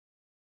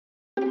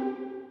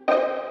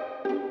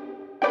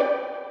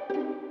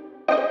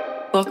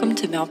Welcome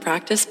to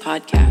Malpractice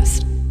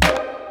Podcast.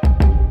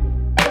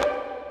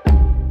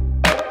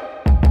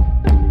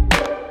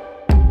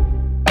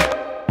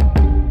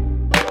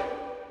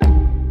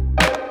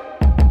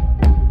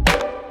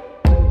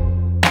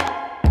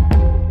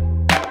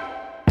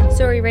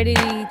 So are you ready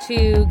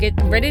to get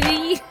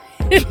ready?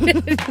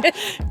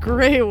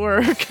 Great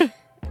work.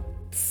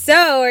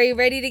 So are you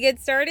ready to get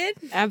started?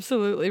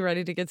 Absolutely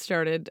ready to get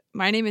started.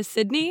 My name is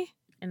Sydney.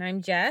 And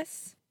I'm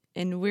Jess.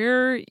 And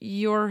we're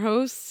your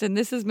hosts, and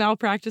this is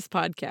Malpractice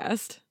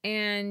Podcast.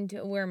 And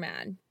we're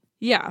mad.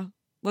 Yeah,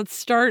 let's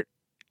start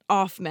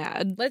off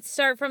mad. Let's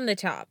start from the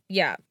top.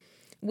 Yeah.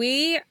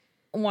 We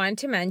want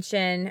to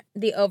mention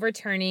the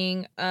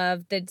overturning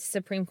of the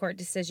Supreme Court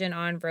decision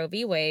on Roe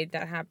v. Wade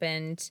that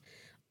happened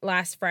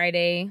last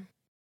Friday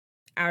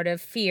out of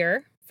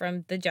fear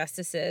from the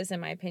justices, in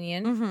my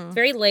opinion. It's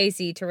very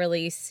lazy to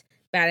release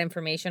bad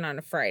information on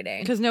a Friday.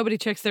 Because nobody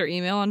checks their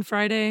email on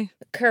Friday.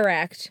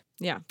 Correct.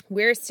 Yeah.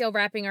 We're still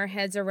wrapping our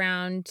heads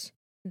around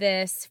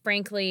this.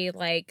 Frankly,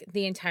 like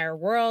the entire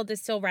world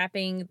is still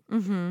wrapping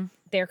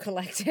their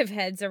collective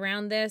heads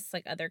around this.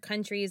 Like other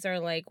countries are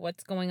like,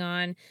 what's going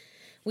on?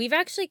 We've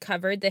actually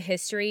covered the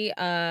history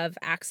of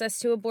access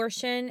to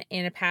abortion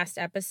in a past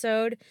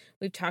episode.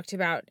 We've talked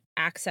about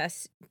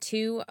access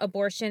to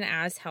abortion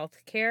as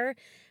healthcare.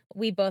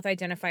 We both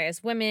identify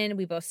as women.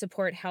 We both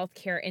support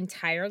healthcare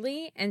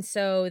entirely. And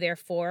so,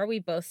 therefore, we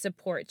both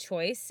support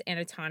choice and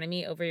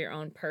autonomy over your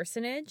own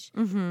personage.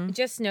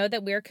 Just know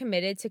that we're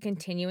committed to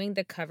continuing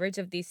the coverage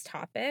of these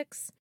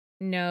topics.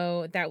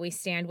 Know that we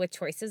stand with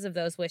choices of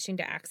those wishing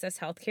to access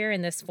healthcare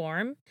in this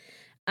form.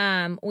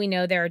 We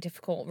know there are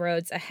difficult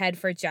roads ahead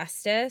for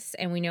justice,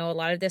 and we know a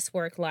lot of this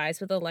work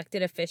lies with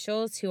elected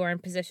officials who are in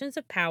positions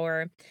of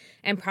power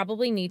and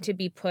probably need to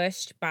be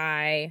pushed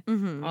by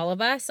all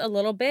of us a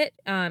little bit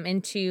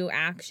into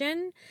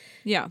action.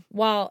 Yeah.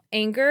 While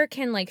anger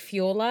can like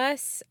fuel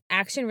us,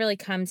 action really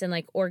comes in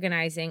like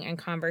organizing and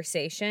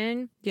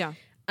conversation. Yeah.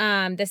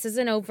 This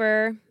isn't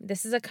over.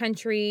 This is a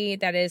country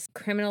that is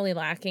criminally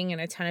lacking in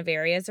a ton of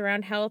areas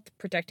around health,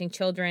 protecting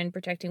children,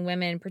 protecting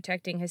women,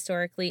 protecting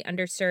historically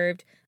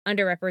underserved,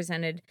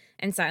 underrepresented,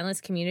 and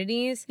silenced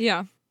communities.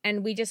 Yeah.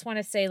 And we just want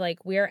to say,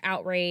 like, we're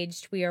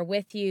outraged. We are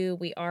with you.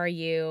 We are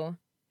you.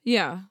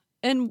 Yeah.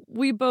 And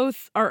we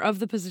both are of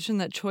the position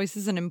that choice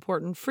is an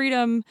important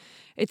freedom.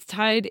 It's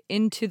tied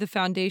into the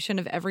foundation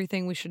of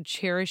everything we should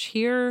cherish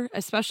here,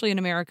 especially in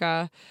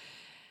America.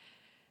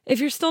 If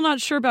you're still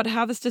not sure about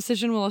how this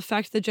decision will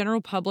affect the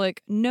general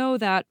public, know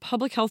that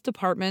public health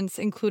departments,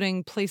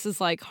 including places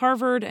like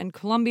Harvard and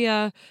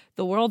Columbia,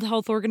 the World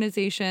Health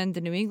Organization, the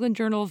New England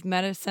Journal of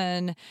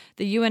Medicine,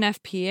 the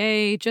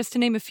UNFPA, just to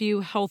name a few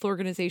health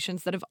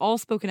organizations that have all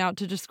spoken out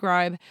to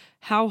describe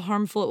how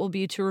harmful it will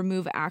be to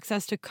remove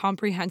access to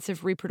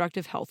comprehensive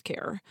reproductive health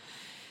care.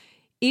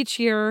 Each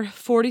year,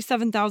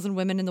 47,000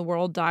 women in the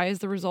world die as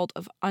the result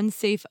of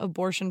unsafe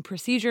abortion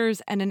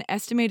procedures, and an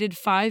estimated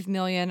 5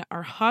 million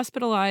are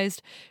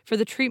hospitalized for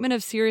the treatment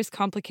of serious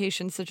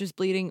complications such as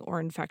bleeding or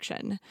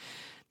infection.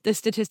 The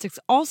statistics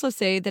also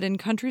say that in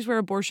countries where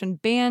abortion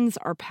bans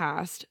are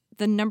passed,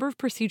 the number of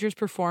procedures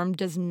performed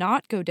does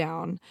not go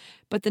down,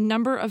 but the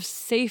number of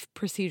safe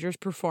procedures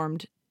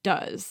performed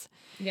does.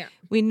 Yeah.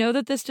 We know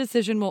that this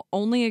decision will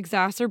only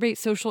exacerbate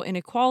social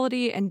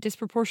inequality and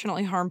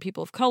disproportionately harm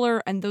people of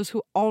color and those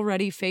who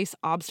already face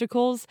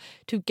obstacles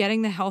to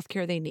getting the health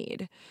care they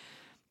need.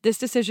 This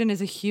decision is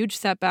a huge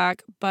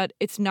setback, but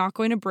it's not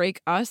going to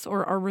break us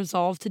or our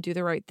resolve to do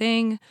the right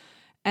thing.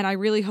 And I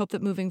really hope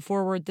that moving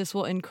forward, this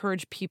will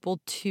encourage people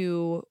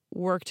to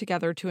work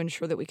together to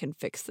ensure that we can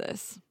fix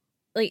this.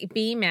 Like,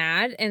 be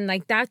mad, and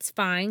like that's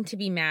fine to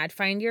be mad.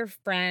 Find your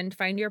friend,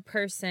 find your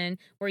person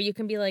where you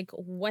can be like,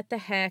 what the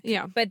heck?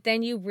 Yeah. But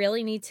then you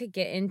really need to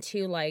get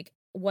into like,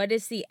 what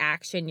is the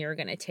action you're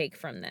going to take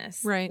from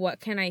this? Right. What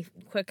can I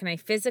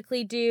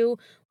physically do?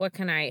 What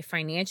can I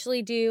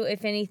financially do,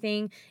 if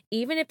anything?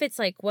 Even if it's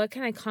like, what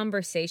can I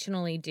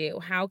conversationally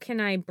do? How can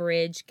I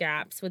bridge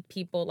gaps with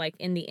people like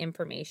in the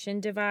information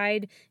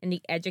divide and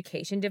the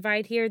education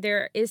divide here?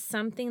 There is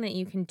something that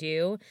you can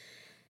do.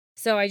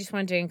 So I just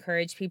wanted to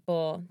encourage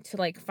people to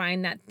like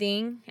find that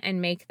thing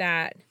and make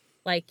that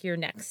like your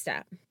next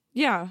step.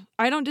 Yeah,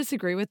 I don't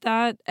disagree with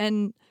that.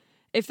 And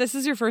if this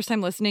is your first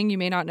time listening, you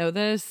may not know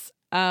this.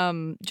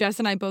 Jess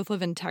and I both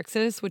live in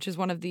Texas, which is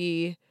one of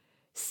the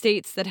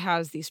states that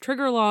has these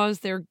trigger laws.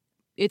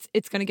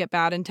 It's going to get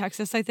bad in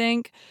Texas, I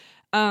think.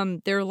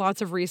 There are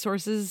lots of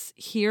resources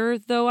here,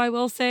 though, I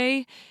will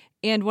say.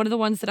 And one of the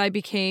ones that I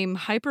became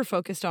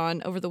hyper-focused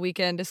on over the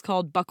weekend is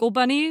called Buckle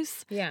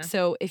Bunnies. Yeah.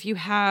 So if you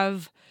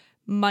have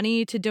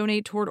money to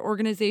donate toward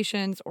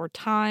organizations or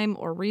time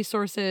or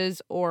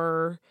resources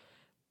or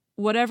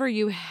whatever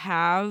you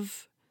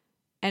have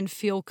and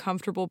feel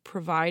comfortable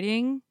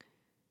providing,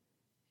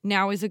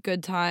 now is a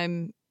good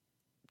time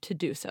to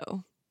do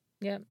so.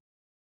 Yep.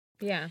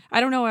 Yeah.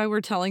 I don't know why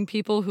we're telling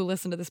people who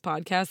listen to this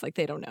podcast like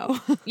they don't know.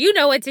 You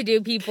know what to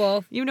do,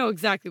 people. You know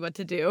exactly what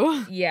to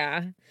do.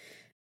 Yeah.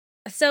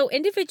 So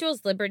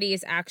individuals' liberty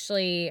is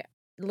actually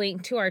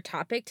link to our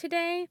topic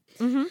today.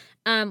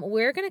 Mm-hmm.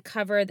 We're going to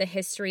cover the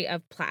history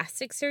of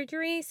plastic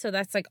surgery. So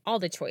that's like all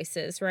the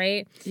choices,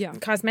 right? Yeah.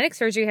 Cosmetic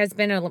surgery has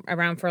been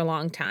around for a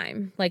long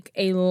time, like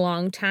a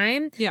long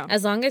time. Yeah.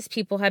 As long as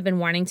people have been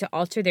wanting to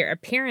alter their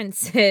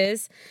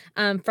appearances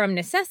from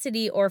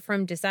necessity or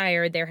from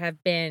desire, there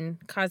have been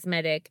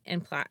cosmetic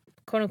and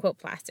quote unquote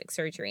plastic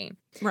surgery.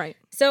 Right.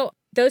 So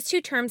those two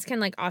terms can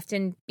like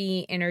often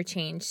be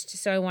interchanged.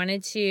 So I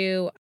wanted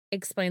to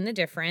explain the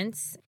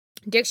difference.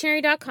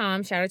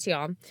 Dictionary.com, shout out to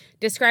y'all,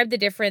 describe the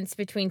difference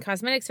between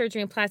cosmetic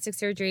surgery and plastic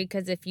surgery,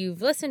 because if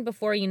you've listened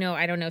before, you know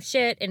I don't know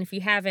shit, and if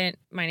you haven't,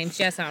 my name's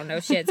Jess, I don't know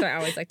shit, so I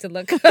always like to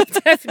look up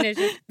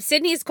definitions.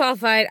 Sydney's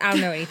qualified, I don't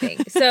know anything.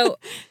 So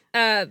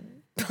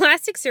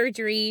plastic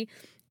surgery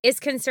is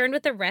concerned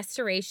with the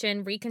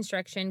restoration,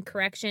 reconstruction,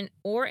 correction,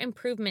 or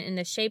improvement in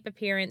the shape,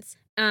 appearance,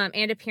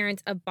 and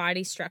appearance of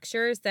body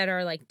structures that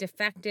are like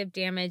defective,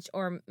 damaged,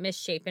 or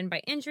misshapen by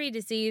injury,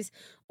 disease,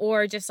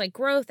 or just like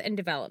growth and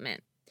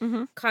development.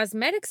 Mm-hmm.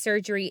 Cosmetic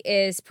surgery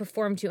is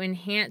performed to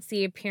enhance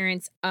the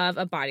appearance of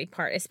a body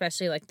part,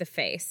 especially like the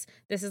face.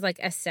 This is like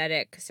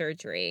aesthetic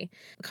surgery.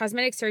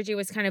 Cosmetic surgery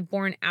was kind of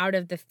born out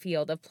of the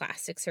field of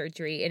plastic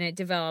surgery, and it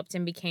developed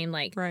and became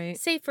like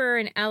safer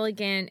and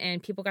elegant,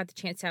 and people got the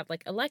chance to have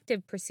like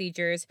elective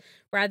procedures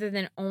rather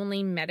than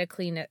only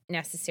medically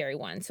necessary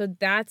ones. So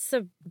that's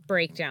a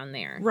breakdown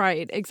there.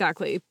 Right,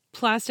 exactly.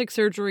 Plastic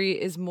surgery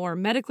is more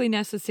medically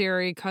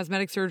necessary.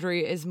 Cosmetic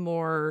surgery is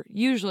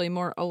usually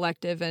more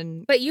elective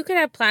and... But you could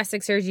have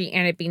plastic surgery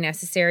and it be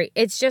necessary.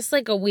 It's just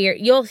like a weird...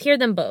 You'll hear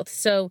them both.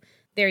 So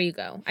there you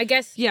go. I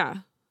guess...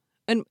 Yeah.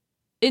 And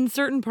in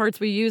certain parts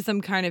we use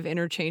them kind of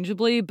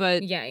interchangeably,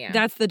 but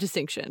that's the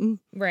distinction.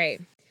 Right.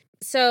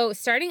 So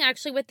starting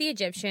actually with the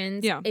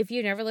Egyptians, yeah. If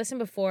you've never listened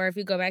before, if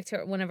you go back to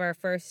one of our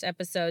first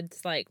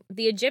episodes, like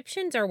the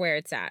Egyptians are where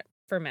it's at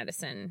for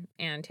medicine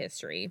and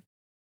history.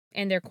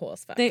 And they're cool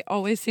as fuck. They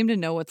always seem to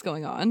know what's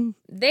going on.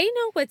 They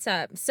know what's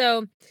up.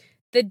 So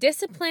the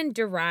discipline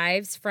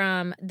derives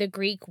from the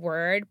Greek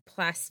word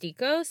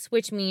plastikos,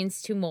 which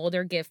means to mold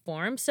or give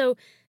form. So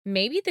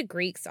maybe the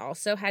Greeks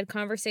also had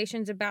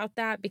conversations about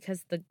that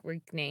because the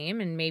Greek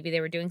name, and maybe they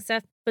were doing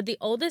stuff. But the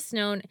oldest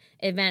known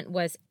event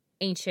was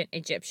ancient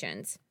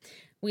Egyptians.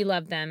 We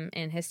love them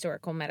in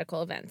historical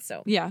medical events.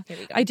 So yeah, here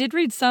we go. I did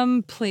read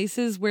some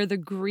places where the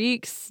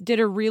Greeks did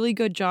a really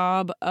good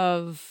job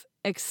of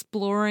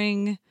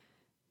exploring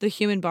the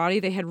human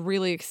body. They had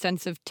really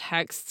extensive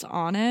texts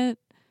on it.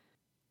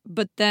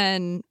 But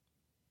then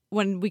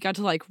when we got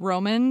to like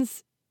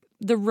Romans,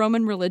 the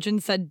Roman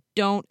religion said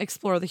don't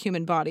explore the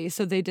human body.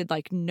 So they did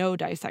like no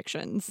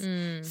dissections.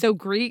 So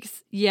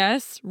Greeks,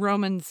 yes.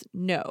 Romans,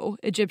 no.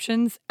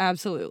 Egyptians,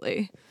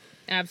 absolutely.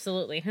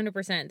 Absolutely.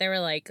 100%. They were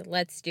like,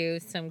 let's do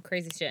some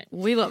crazy shit.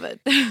 We love it.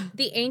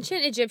 The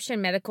ancient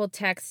Egyptian medical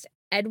text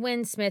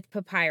Edwin Smith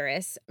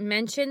Papyrus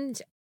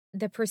mentioned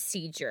the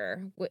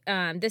procedure.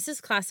 This is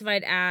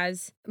classified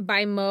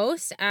by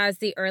most as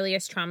the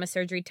earliest trauma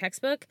surgery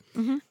textbook.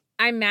 Mm-hmm.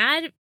 I'm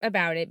mad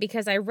about it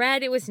because I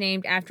read it was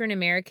named after an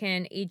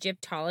American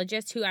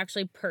Egyptologist who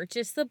actually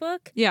purchased the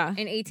book in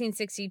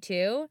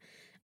 1862.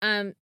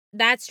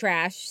 That's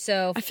trash.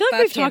 So I feel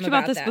like we've talked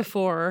about this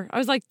before. I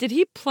was like, did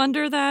he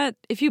plunder that?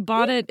 If you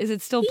bought it, is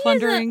it still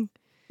plundering?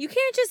 You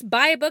can't just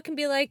buy a book and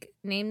be like,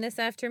 name this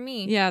after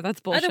me. Yeah, that's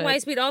bullshit.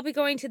 Otherwise, we'd all be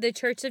going to the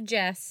Church of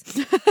Jess.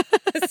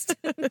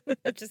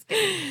 I'm just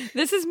kidding.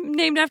 This is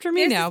named after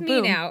me now. This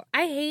is me now.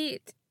 I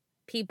hate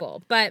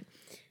people. But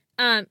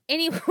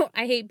anyway,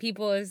 I hate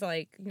people is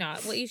like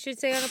not what you should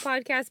say on a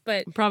podcast.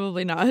 But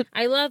probably not.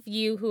 I love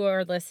you who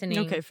are listening.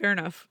 Okay, fair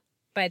enough.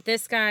 But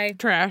this guy.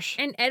 Trash.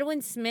 And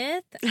Edwin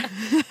Smith.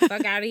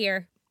 Fuck out of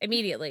here.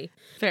 Immediately.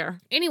 Fair.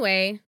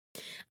 Anyway.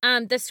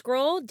 The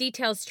scroll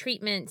details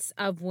treatments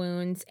of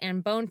wounds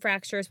and bone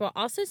fractures while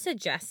also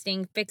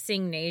suggesting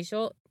fixing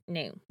nasal,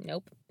 not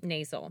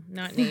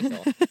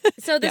nasal.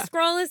 So the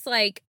scroll is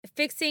like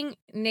fixing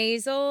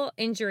nasal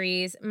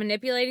injuries,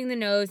 manipulating the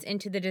nose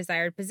into the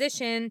desired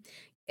position.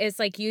 It's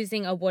like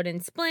using a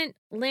wooden splint,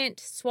 lint,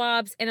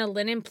 swabs, and a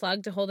linen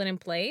plug to hold it in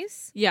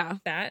place. Yeah.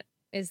 That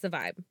is the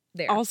vibe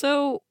there.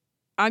 Also,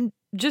 I'm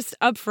just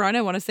up front,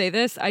 I want to say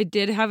this. I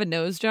did have a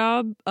nose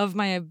job of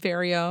my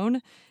very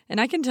own. And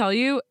I can tell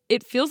you,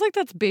 it feels like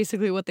that's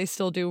basically what they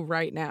still do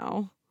right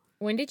now.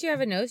 When did you have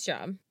a nose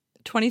job?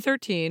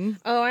 2013.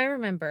 Oh, I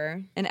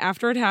remember. And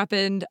after it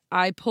happened,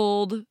 I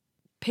pulled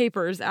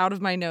papers out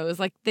of my nose.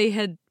 Like they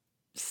had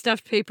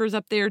stuffed papers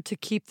up there to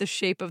keep the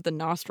shape of the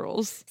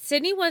nostrils.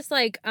 Sydney was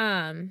like,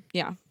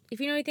 yeah. If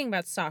you know anything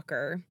about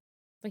soccer,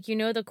 like you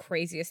know the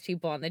craziest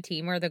people on the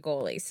team are the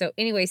goalies. So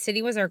anyway,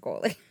 Sydney was our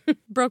goalie.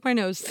 Broke my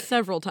nose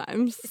several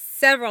times.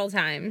 Several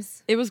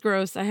times. It was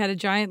gross. I had a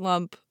giant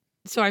lump.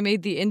 So I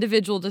made the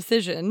individual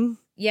decision.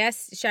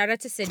 Yes, shout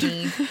out to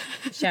Sydney.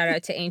 Shout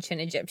out to ancient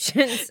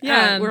Egyptians.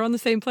 Yeah, we're on the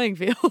same playing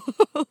field.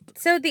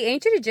 So the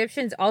ancient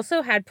Egyptians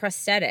also had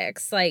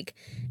prosthetics.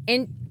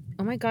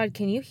 Oh my God,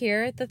 can you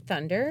hear the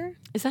thunder?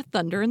 Is that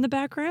thunder in the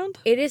background?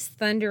 It is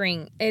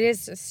thundering. It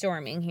is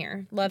storming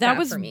here. Love that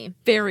for me. That was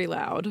very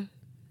loud.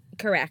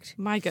 Correct.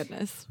 My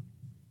goodness.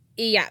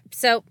 Yeah.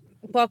 So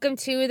welcome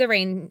to the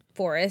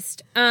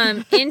rainforest.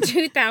 In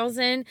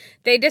 2000,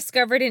 they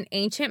discovered an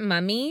ancient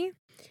mummy,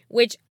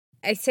 which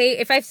I say,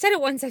 if I've said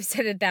it once, I've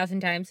said it 1,000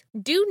 times.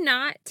 Do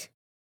not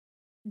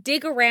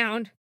dig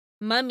around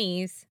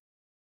mummies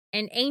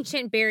and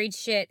ancient buried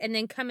shit and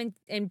then come in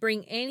and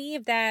bring any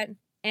of that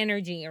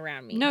energy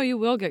around me. No, you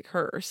will get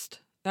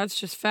cursed. That's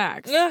just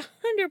facts. Yeah,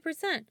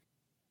 100%.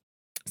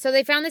 So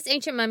they found this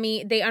ancient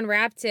mummy. They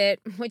unwrapped it,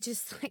 which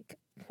is like,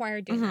 why are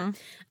you doing that?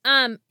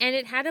 And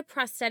it had a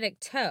prosthetic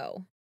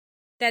toe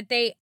that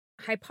they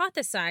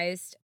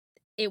hypothesized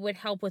it would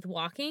help with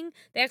walking.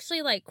 They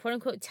actually, like, quote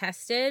unquote,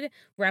 tested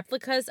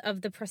replicas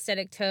of the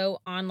prosthetic toe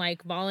on,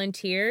 like,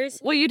 volunteers.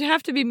 Well, you'd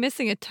have to be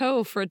missing a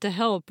toe for it to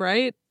help,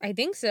 right? I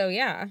think so,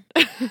 yeah.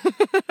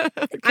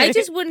 Okay. I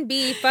just wouldn't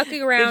be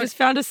fucking around. They just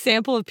found a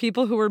sample of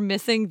people who were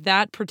missing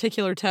that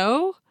particular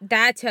toe?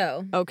 That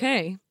toe.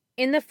 Okay.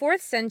 In the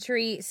 4th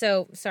century,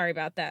 so sorry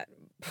about that.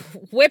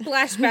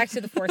 Whiplash back to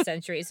the 4th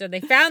century. So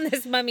they found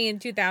this mummy in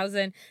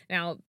 2000.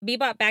 Now,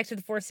 bebop back to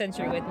the 4th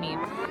century with me.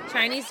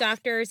 Chinese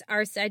doctors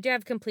are said to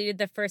have completed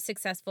the first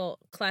successful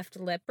cleft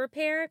lip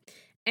repair.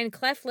 And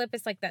cleft lip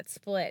is like that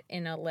split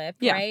in a lip,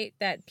 right?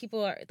 That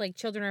people are, like,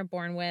 children are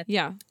born with.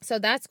 Yeah. So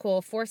that's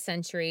cool. 4th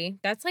century.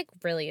 That's, like,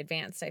 really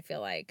advanced, I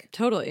feel like.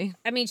 Totally.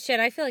 I mean, shit,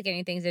 I feel like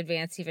anything's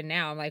advanced even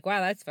now. I'm like, wow,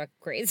 that's fucking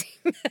crazy.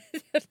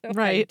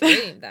 Right.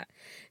 That.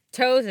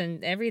 Toes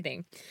and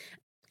everything.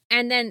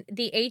 And then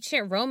the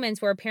ancient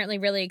Romans were apparently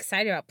really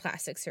excited about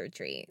plastic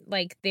surgery.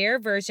 Like, their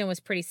version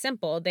was pretty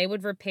simple. They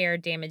would repair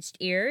damaged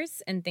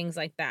ears and things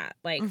like that,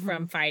 like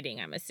from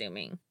fighting, I'm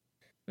assuming,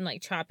 and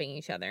like chopping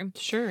each other.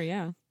 Sure,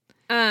 yeah.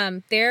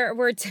 There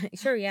were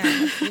sure, yeah,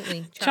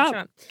 absolutely.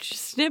 Chop.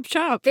 Snip,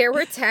 chop. There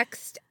were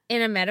texts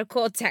in a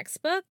medical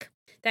textbook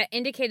that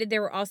indicated they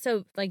were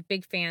also, like,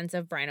 big fans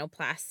of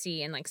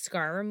rhinoplasty and, like,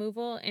 scar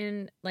removal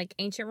in, like,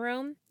 ancient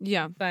Rome.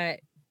 Yeah. But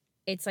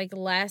it's, like,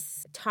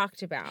 less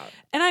talked about.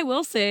 And I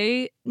will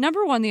say,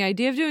 number one, the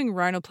idea of doing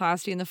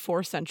rhinoplasty in the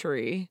 4th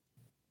century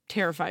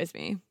terrifies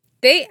me.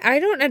 I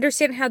don't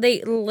understand how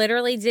they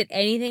literally did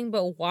anything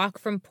but walk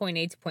from point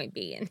A to point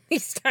B in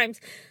these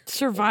times.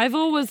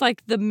 Survival was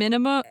like the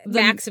minimum.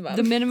 Maximum.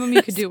 The minimum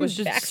you could do was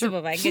just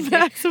maximum. I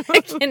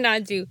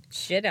cannot do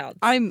shit else.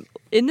 I'm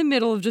in the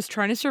middle of just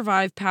trying to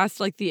survive past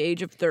like the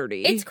age of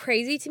 30. It's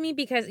crazy to me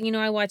because, you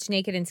know, I watch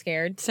Naked and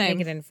Scared. Same.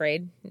 Naked and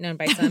Afraid, known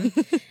by some.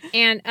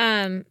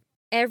 And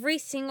every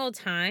single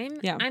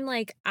time, I'm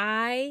like,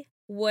 I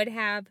would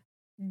have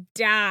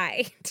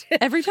died.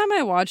 Every time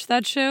I watch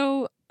that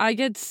show, I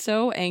get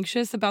so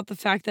anxious about the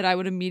fact that I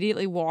would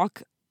immediately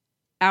walk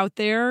out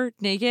there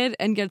naked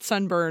and get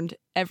sunburned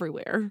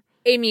everywhere.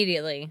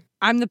 Immediately.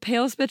 I'm the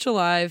palest bitch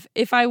alive.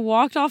 If I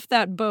walked off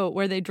that boat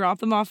where they drop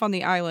them off on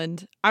the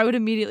island, I would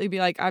immediately be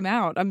like, I'm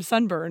out. I'm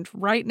sunburned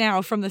right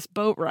now from this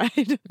boat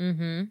ride.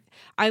 Mm-hmm.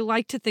 I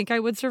like to think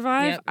I would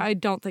survive. Yep. I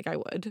don't think I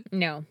would.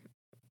 No.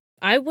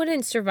 I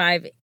wouldn't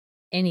survive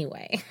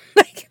anyway.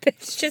 Like,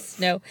 there's just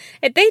no...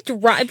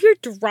 If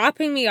you're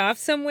dropping me off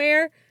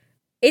somewhere...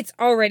 It's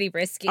already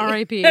risky.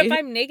 R.I.P. If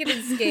I'm naked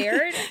and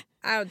scared,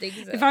 I don't think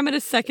so. If I'm at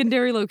a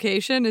secondary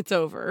location, it's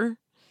over.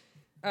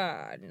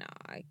 No,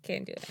 I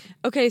can't do it.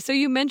 Okay, so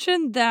you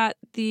mentioned that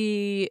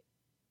the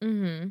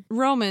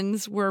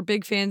Romans were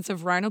big fans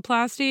of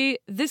rhinoplasty.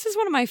 This is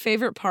one of my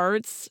favorite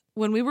parts.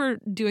 When we were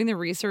doing the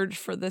research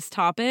for this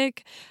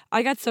topic,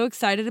 I got so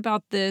excited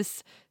about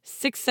this.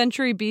 6th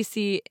century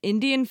BC,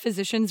 Indian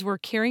physicians were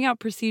carrying out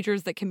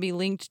procedures that can be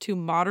linked to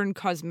modern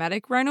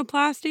cosmetic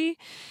rhinoplasty.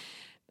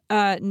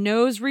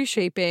 Nose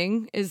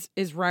reshaping is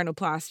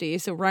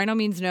rhinoplasty. So rhino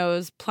means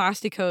nose.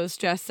 Plastikos,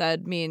 Jess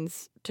said,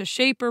 means to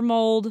shape or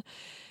mold.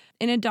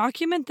 In a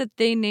document that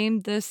they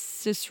named the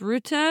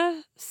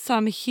Sushruta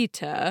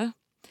Samhita,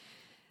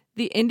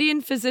 the Indian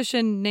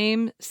physician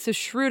named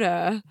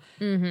Sushruta,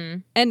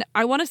 and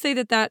I want to say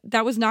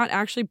that was not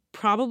actually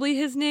probably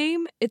his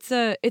name. It's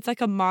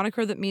like a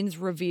moniker that means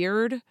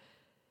revered,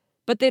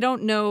 but they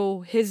don't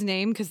know his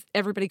name because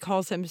everybody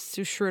calls him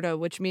Sushruta,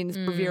 which means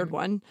revered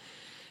one.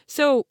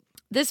 So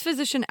this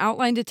physician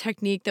outlined a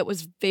technique that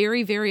was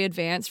very, very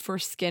advanced for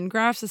skin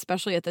grafts,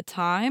 especially at the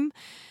time.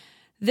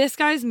 This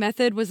guy's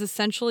method was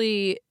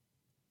essentially,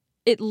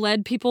 it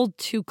led people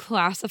to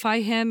classify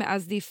him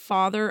as the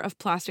father of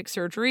plastic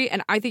surgery,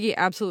 and I think he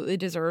absolutely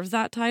deserves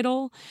that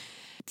title.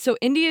 So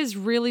India is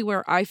really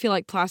where I feel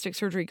like plastic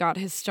surgery got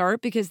his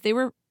start because they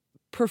were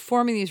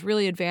performing these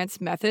really advanced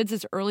methods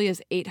as early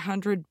as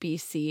 800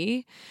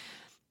 BC.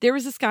 There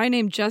was this guy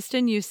named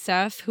Justin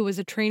Youssef, who was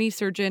a trainee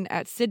surgeon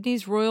at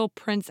Sydney's Royal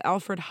Prince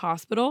Alfred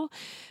Hospital,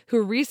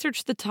 who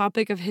researched the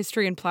topic of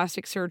history and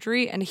plastic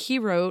surgery, and he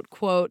wrote,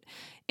 quote,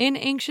 "In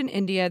ancient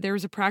India, there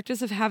was a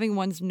practice of having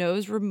one's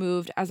nose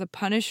removed as a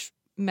punishment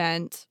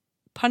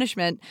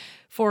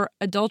for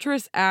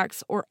adulterous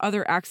acts or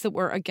other acts that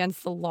were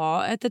against the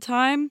law at the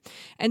time.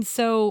 And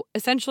so,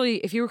 essentially,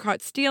 if you were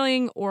caught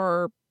stealing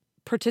or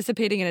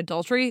participating in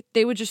adultery,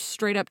 they would just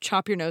straight up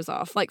chop your nose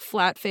off, like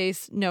flat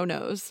face, no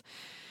nose.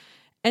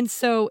 And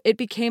so it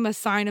became a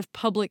sign of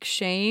public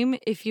shame.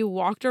 If you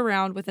walked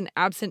around with an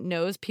absent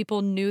nose,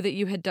 people knew that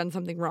you had done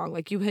something wrong,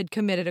 like you had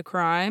committed a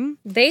crime.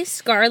 They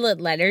scarlet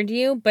lettered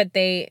you, but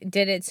they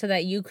did it so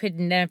that you could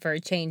never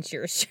change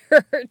your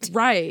shirt.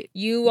 Right.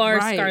 You are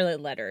scarlet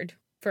lettered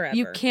forever.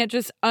 You can't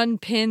just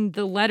unpin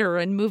the letter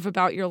and move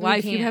about your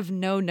life. You have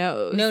no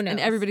nose. No nose. And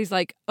everybody's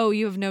like, oh,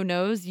 you have no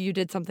nose? You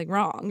did something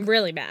wrong.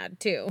 Really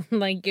bad, too.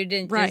 Like, you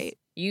didn't Right.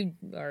 You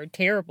are a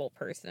terrible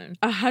person.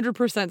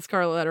 100%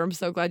 scarlet letter. I'm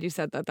so glad you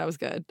said that. That was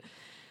good.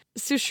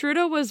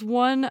 Sushruta was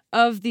one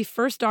of the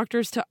first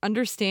doctors to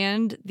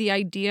understand the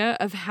idea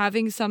of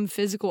having some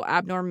physical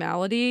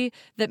abnormality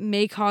that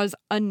may cause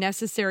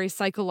unnecessary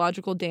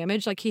psychological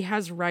damage. Like, he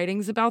has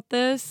writings about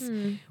this,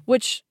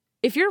 which,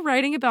 if you're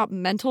writing about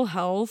mental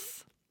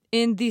health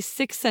in the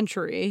 6th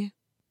century,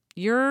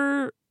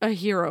 you're a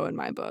hero in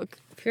my book.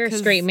 If you're a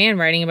straight man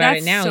writing about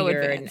it now, so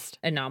you're advanced.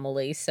 an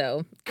anomaly,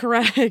 so.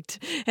 Correct.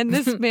 And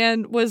this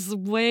man was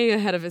way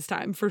ahead of his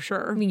time, for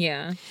sure.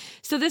 Yeah.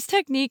 So this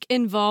technique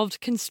involved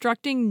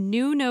constructing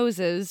new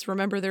noses.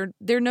 Remember,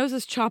 their nose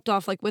is chopped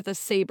off like with a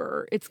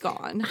saber. It's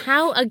gone.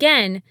 How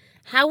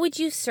would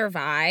you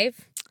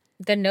survive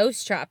the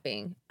nose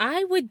chopping?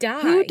 I would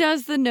die. Who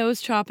does the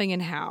nose chopping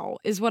and how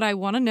is what I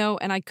want to know,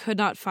 and I could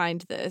not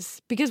find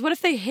this. Because what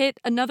if they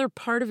hit another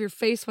part of your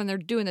face when they're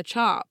doing the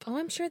chop? Oh,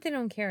 I'm sure they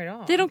don't care at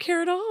all. They don't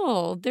care at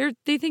all.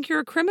 They think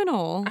you're a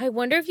criminal. I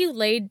wonder if you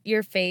laid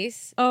your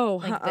face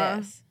like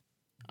this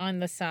on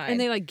the side. And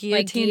they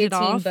guillotined it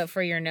off. But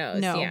for your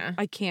nose. No, yeah.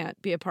 I can't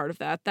be a part of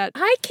that.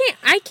 I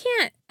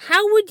can't.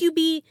 How would you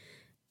be?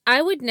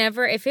 I would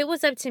never, if it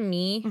was up to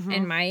me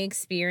and my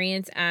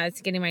experience as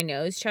getting my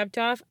nose chopped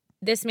off,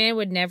 this man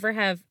would never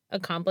have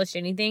accomplished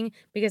anything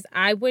because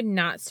I would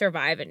not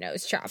survive a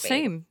nose chopping.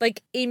 Same.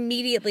 Like,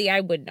 immediately I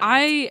would not.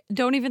 I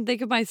don't even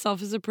think of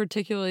myself as a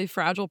particularly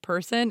fragile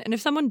person. And if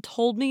someone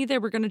told me they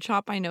were going to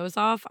chop my nose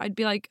off, I'd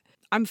be like,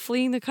 I'm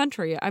fleeing the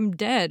country. I'm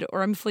dead,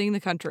 or I'm fleeing the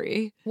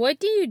country. What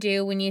do you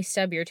do when you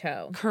stub your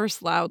toe?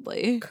 Curse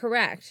loudly.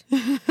 Correct.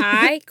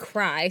 I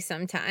cry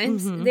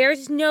sometimes.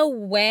 There's no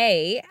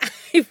way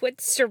I would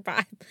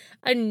survive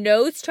a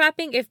nose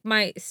chopping if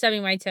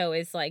stubbing my toe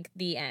is like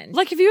the end.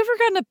 Like, have you ever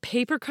gotten a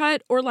paper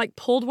cut or like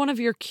pulled one of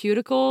your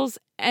cuticles?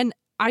 And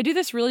I do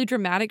this really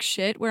dramatic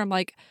shit where I'm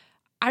like,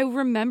 I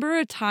remember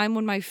a time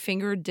when my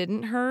finger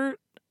didn't hurt,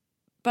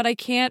 but I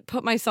can't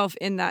put myself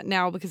in that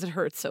now because it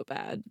hurts so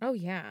bad. Oh,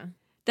 yeah.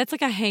 That's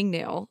like a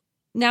hangnail.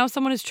 Now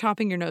someone is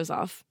chopping your nose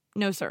off.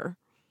 No, sir.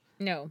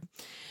 No.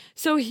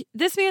 So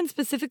this man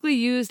specifically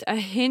used a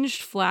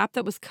hinged flap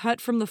that was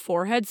cut from the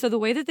forehead. So the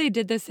way that they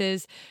did this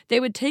is they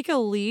would take a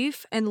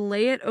leaf and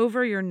lay it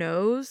over your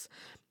nose,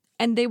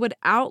 and they would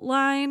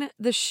outline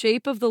the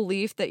shape of the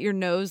leaf that your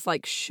nose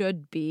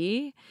should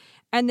be.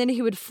 And then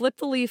he would flip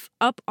the leaf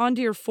up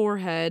onto your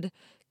forehead,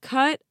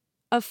 cut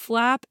a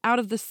flap out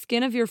of the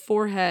skin of your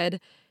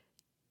forehead,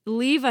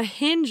 leave a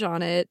hinge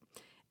on it,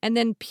 and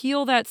then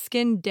peel that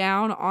skin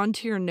down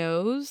onto your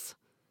nose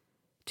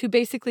to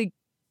basically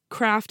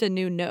craft a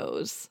new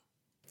nose.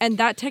 And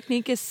that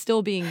technique is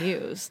still being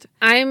used.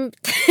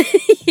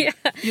 Yeah.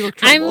 You look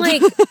I'm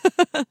troubled.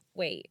 like,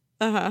 wait.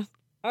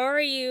 Are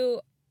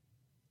you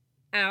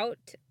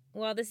out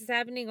while this is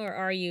happening, or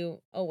are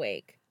you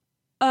awake?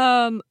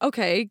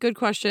 Okay, good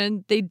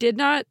question. They did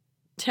not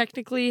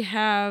technically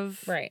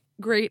have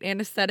great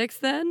anesthetics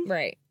then.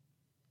 Right.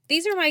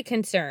 These are my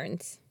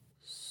concerns.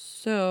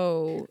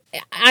 So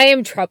I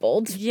am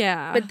troubled.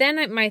 Yeah. But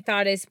then my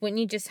thought is, wouldn't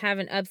you just have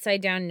an upside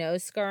down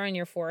nose scar on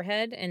your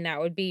forehead, and that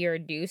would be your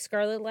new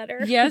scarlet letter?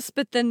 Yes,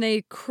 but then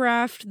they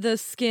craft the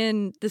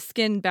skin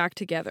back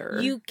together.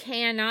 You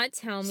cannot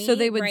tell me. So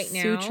they would right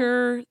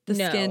suture the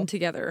skin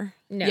together.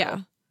 No.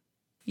 Yeah.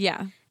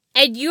 Yeah.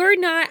 And you're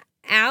not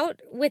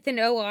out with an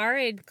OR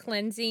and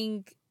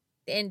cleansing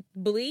and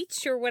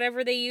bleach or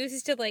whatever they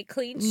use to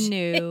clean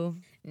shit?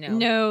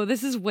 No,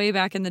 this is way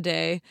back in the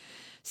day.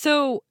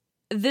 So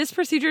this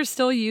procedure is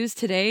still used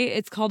today.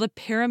 It's called a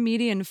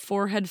paramedian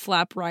forehead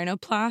flap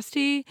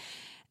rhinoplasty,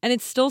 and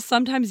it's still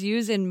sometimes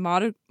used in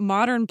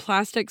modern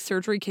plastic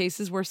surgery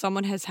cases where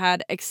someone has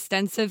had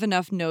extensive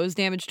enough nose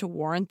damage to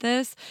warrant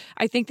this.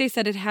 I think they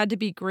said it had to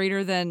be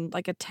greater than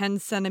a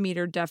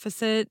 10-centimeter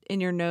deficit in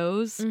your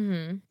nose.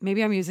 Mm-hmm.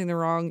 Maybe I'm using the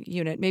wrong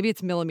unit. Maybe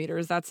it's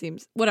millimeters. That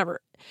seems...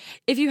 whatever.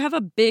 If you have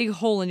a big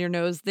hole in your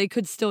nose, they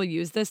could still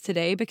use this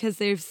today because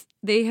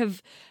they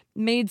have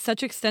made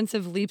such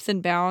extensive leaps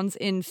and bounds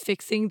in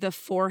fixing the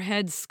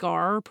forehead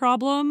scar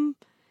problem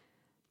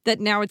that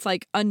now it's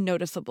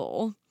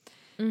unnoticeable.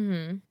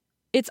 Mm-hmm.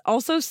 It's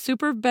also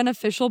super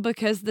beneficial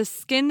because the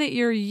skin that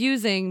you're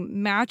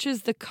using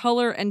matches the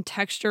color and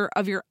texture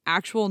of your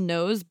actual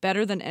nose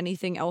better than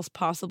anything else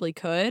possibly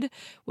could,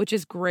 which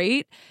is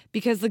great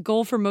because the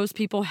goal for most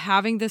people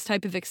having this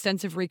type of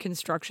extensive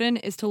reconstruction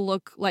is to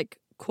look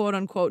quote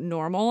unquote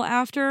normal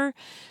after.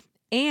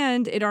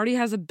 And it already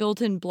has a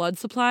built-in blood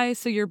supply,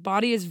 so your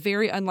body is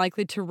very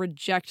unlikely to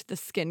reject the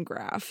skin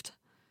graft.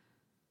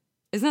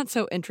 Isn't that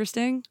so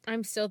interesting?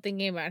 I'm still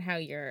thinking about how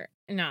you're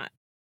not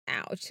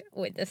out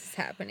when this is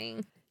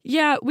happening.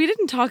 Yeah, we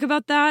didn't talk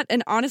about that.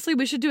 And honestly,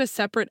 we should do a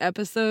separate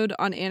episode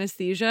on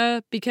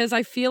anesthesia because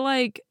I feel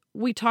like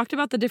we talked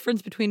about the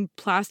difference between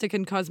plastic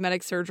and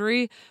cosmetic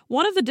surgery.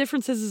 One of the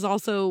differences is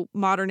also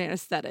modern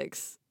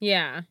anesthetics.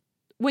 Yeah.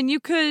 When you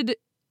could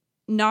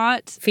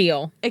not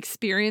feel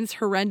experience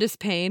horrendous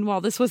pain while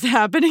this was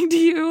happening to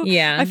you.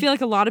 Yeah. I feel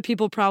like a lot of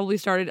people probably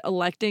started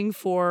electing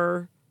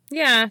for...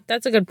 Yeah,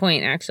 that's a good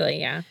point, actually.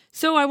 Yeah.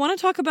 So I want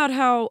to talk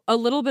about a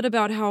little bit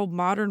about how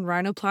modern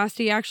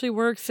rhinoplasty actually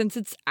works, since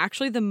it's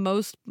actually the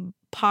most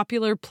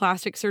popular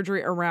plastic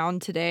surgery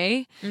around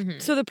today. Mm-hmm.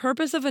 So the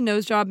purpose of a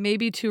nose job may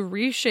be to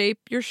reshape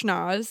your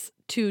schnoz,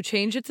 to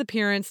change its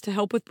appearance, to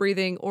help with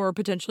breathing, or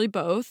potentially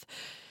both.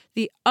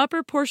 The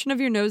upper portion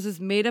of your nose is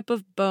made up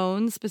of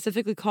bone,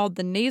 specifically called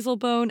the nasal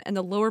bone, and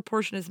the lower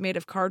portion is made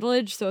of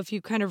cartilage. So if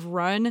you kind of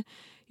run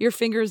your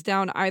fingers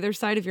down either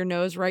side of your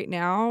nose right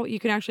now, you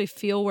can actually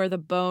feel where the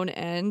bone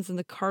ends and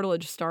the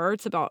cartilage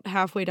starts about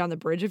halfway down the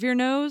bridge of your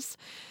nose.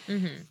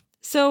 Mm-hmm.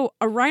 So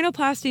a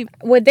rhinoplasty...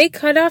 Would they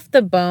cut off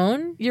the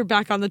bone? You're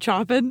back on the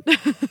chopping.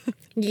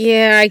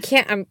 Yeah, I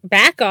can't. I'm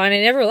back on. I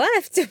never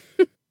left.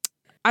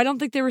 I don't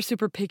think they were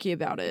super picky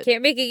about it.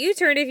 Can't make a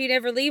U-turn if you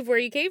never leave where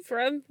you came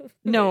from.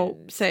 No,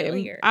 same.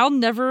 Failure. I'll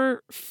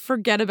never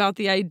forget about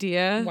the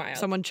idea Wild.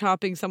 someone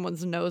chopping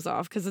someone's nose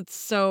off because it's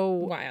so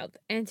Wild.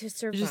 And to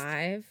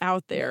survive.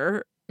 out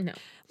there. No.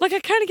 Like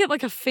I kind of get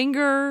like a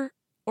finger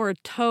or a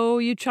toe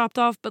you chopped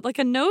off, but like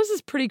a nose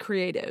is pretty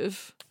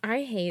creative.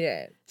 I hate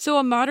it. So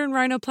a modern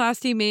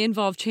rhinoplasty may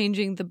involve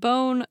changing the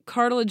bone,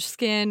 cartilage,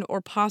 skin,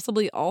 or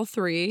possibly all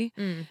three.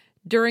 Mm.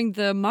 During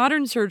the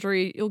modern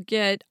surgery, you'll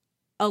get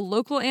a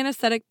local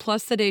anesthetic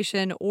plus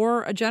sedation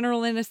or a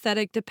general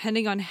anesthetic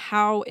depending on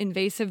how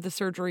invasive the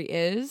surgery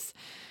is.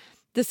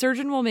 The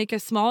surgeon will make a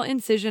small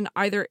incision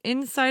either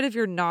inside of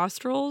your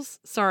nostrils.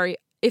 Sorry,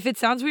 if it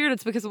sounds weird,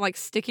 it's because I'm like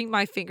sticking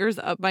my fingers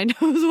up my nose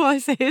while I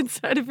say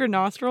inside of your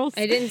nostrils.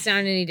 It didn't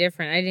sound any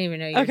different. I didn't even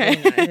know you were Okay.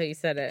 doing that until you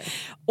said it.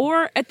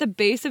 Or at the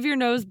base of your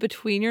nose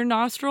between your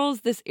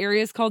nostrils. This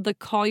area is called the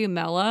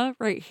columella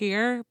right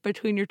here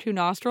between your two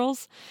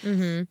nostrils.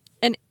 Mm-hmm.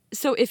 And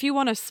so if you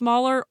want a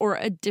smaller or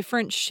a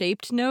different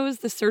shaped nose,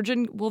 the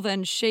surgeon will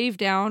then shave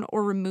down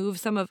or remove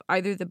some of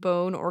either the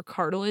bone or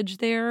cartilage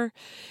there.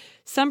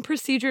 Some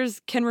procedures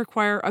can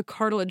require a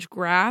cartilage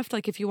graft.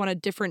 Like if you want a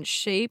different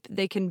shape,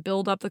 they can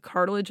build up the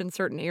cartilage in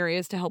certain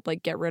areas to help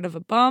like get rid of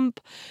a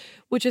bump,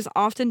 which is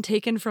often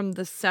taken from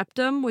the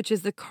septum, which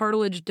is the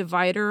cartilage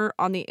divider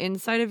on the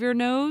inside of your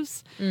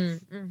nose.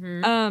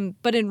 Mm-hmm.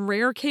 But in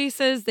rare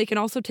cases, they can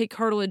also take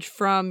cartilage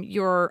from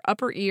your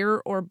upper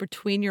ear or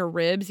between your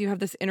ribs. You have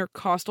this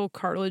intercostal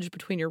cartilage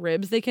between your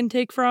ribs they can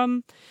take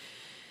from.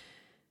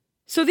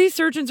 So these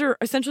surgeons are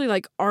essentially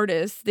like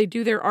artists. They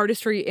do their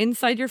artistry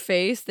inside your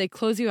face. They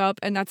close you up,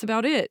 and that's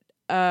about it.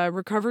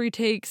 Recovery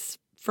takes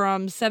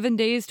from 7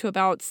 days to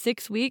about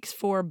 6 weeks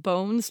for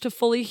bones to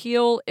fully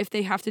heal if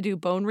they have to do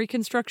bone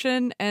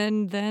reconstruction.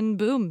 And then,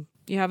 boom,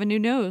 you have a new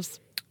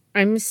nose.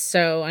 I'm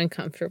so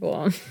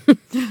uncomfortable, but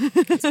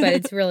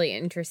it's really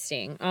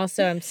interesting.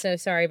 Also, I'm so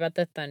sorry about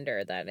the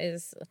thunder that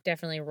is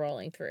definitely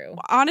rolling through.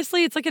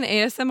 Honestly, it's like an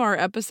ASMR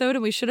episode,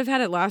 and we should have had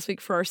it last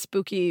week for our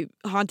spooky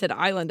haunted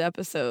island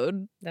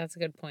episode. That's a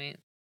good point.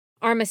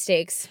 Our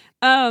mistakes.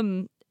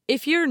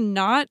 If you're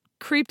not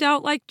creeped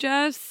out like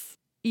Jess,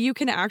 you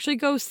can actually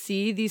go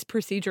see these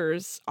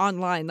procedures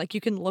online. Like you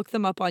can look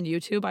them up on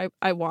YouTube.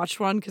 I watched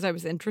one because I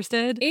was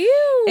interested.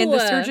 Ew. And the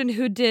surgeon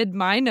who did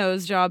my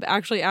nose job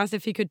actually asked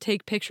if he could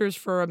take pictures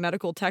for a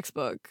medical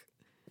textbook.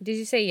 Did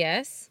you say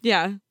yes?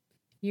 Yeah.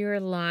 You're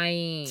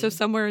lying. So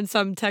somewhere in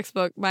some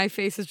textbook, my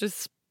face is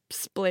just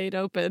splayed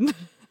open.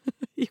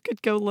 You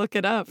could go look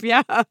it up.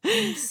 Yeah.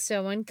 I'm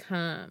so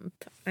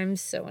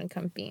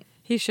uncomfy.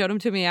 He showed them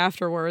to me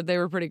afterward. They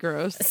were pretty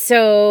gross.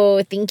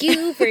 So thank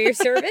you for your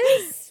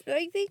service,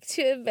 I think,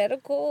 to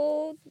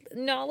medical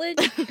knowledge.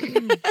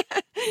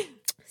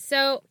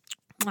 So,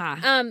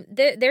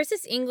 there's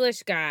this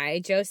English guy,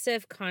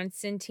 Joseph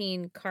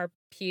Constantine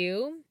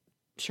Carpew.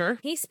 Sure.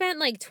 He spent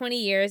like 20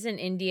 years in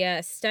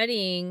India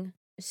studying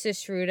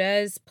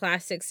Sushruta's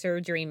plastic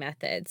surgery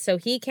method. So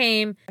he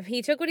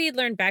took what he had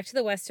learned back to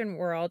the Western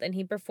world, and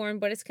he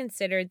performed what is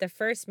considered the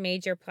first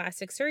major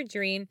plastic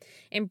surgery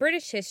in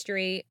British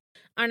history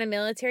on a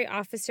military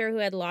officer who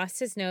had lost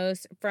his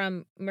nose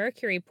from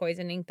mercury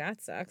poisoning.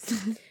 That sucks.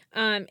 In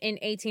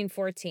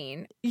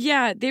 1814.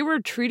 Yeah, they were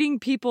treating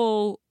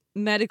people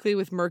medically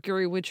with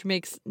mercury, which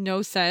makes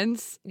no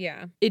sense.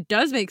 Yeah. It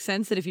does make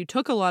sense that if you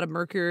took a lot of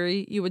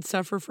mercury, you would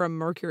suffer from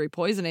mercury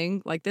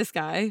poisoning, like this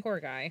guy. Poor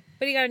guy.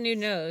 But he got a new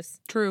nose.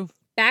 True.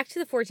 Back to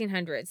the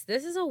 1400s.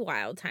 This is a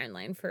wild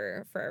timeline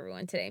for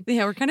everyone today.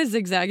 Yeah, we're kind of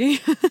zigzagging.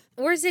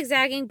 We're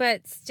zigzagging,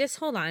 but just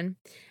hold on.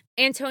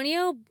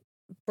 Antonio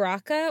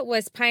Braca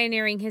was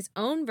pioneering his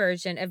own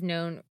version of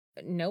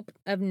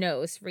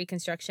nose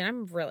reconstruction.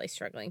 I'm really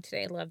struggling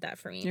today. Love that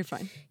for me. You're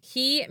fine.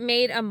 He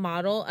made a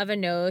model of a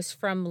nose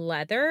from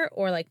leather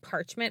or like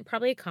parchment,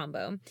 probably a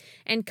combo,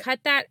 and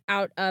cut that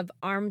out of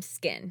arm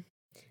skin.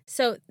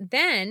 So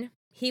then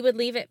he would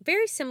leave it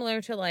very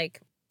similar to like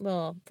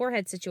little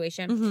forehead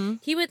situation, Mm-hmm.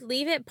 he would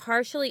leave it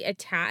partially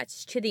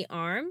attached to the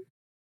arm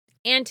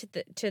and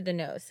to the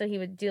nose. So he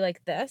would do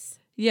like this.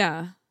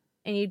 Yeah.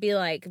 And you'd be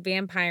like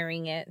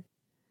vampiring it,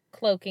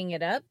 cloaking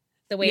it up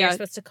the way you're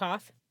supposed to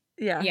cough.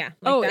 Yeah. Yeah.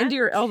 Like that. Into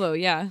your elbow.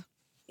 Yeah.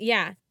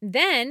 Yeah.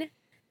 Then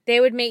they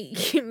would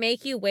make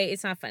you wait.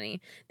 It's not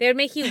funny. They would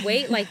make you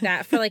wait like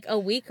that for like a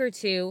week or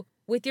two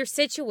with your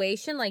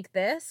situation like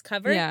this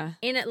covered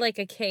in it like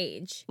a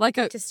cage.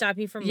 To stop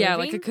you from moving. Yeah,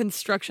 like a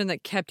construction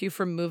that kept you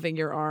from moving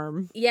your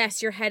arm.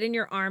 Yes, your head and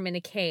your arm in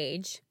a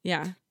cage.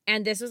 Yeah.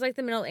 And this was like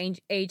the Middle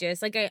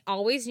Ages. Like, I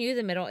always knew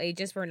the Middle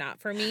Ages were not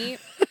for me.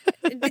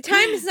 The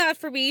time is not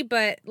for me,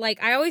 but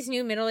like I always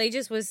knew Middle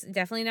Ages was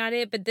definitely not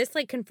it. But this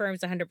like confirms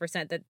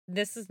 100% that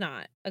this is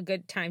not a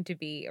good time to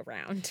be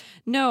around.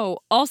 No.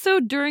 Also,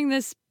 during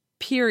this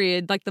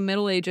period, like the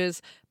Middle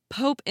Ages,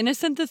 Pope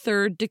Innocent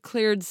III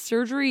declared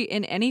surgery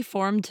in any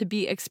form to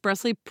be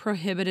expressly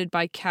prohibited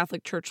by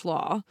Catholic Church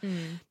law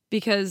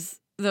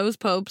because those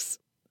popes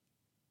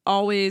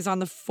always on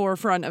the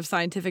forefront of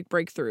scientific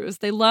breakthroughs.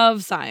 They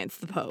love science,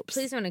 the popes.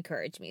 Please don't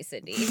encourage me,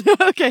 Sydney.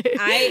 Okay.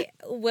 I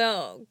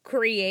will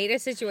create a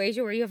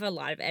situation where you have a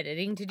lot of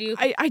editing to do.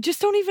 I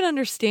just don't even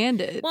understand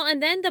it. Well, and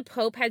then the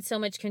Pope had so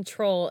much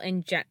control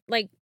and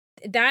like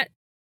that.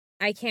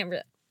 I can't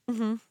really.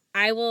 Mm-hmm.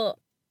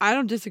 I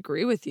don't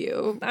disagree with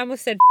you. I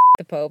almost said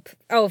the Pope.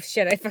 Oh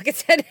shit! I fucking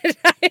said it.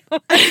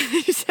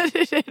 You said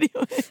it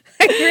anyway.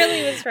 I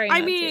really was trying.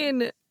 I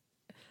mean,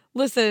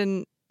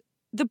 listen.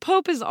 The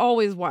Pope is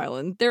always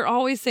wildin'. They're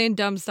always saying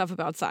dumb stuff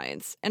about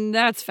science, and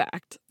that's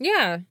fact.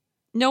 Yeah.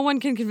 No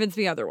one can convince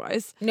me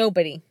otherwise.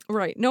 Nobody.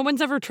 Right. No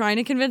one's ever trying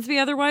to convince me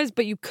otherwise,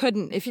 but you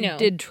couldn't if you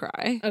did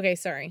try. Okay,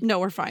 sorry. No,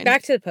 we're fine.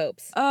 Back to the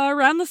popes.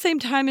 Around the same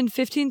time in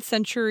 15th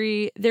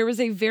century, there was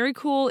a very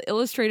cool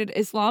illustrated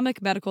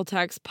Islamic medical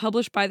text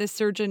published by the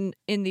surgeon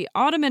in the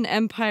Ottoman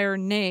Empire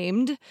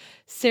named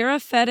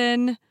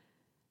Seraphedin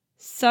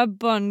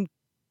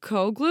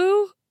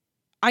Sabunkoglu.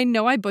 I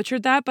know I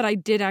butchered that, but I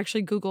did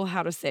actually Google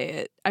how to say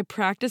it. I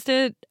practiced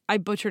it. I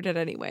butchered it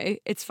anyway.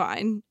 It's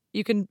fine.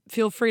 You can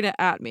feel free to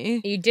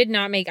 @me. You did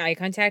not make eye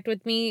contact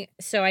with me,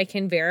 so I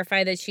can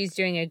verify that she's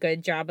doing a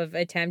good job of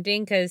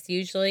attempting, because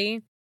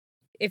usually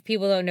if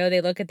people don't know, they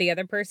look at the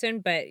other person,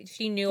 but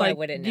she knew I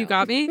wouldn't know. You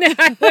got me?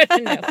 I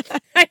wouldn't know.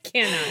 I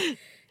cannot.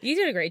 You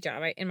did a great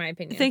job, in my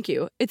opinion. Thank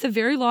you. It's a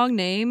very long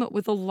name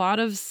with a lot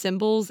of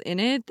symbols in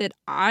it that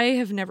I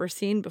have never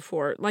seen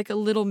before. Like a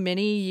little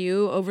mini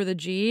U over the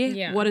G.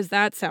 Yeah. What does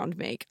that sound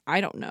make?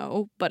 I don't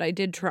know, but I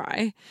did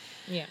try.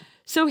 Yeah.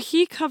 So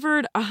he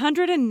covered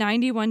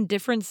 191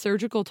 different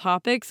surgical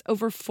topics,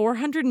 over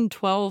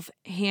 412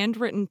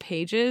 handwritten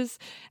pages,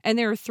 and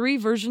there are 3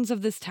 versions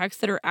of this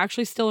text that are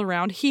actually still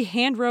around. He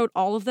handwrote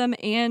all of them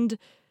and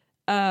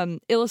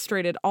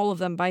illustrated all of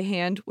them by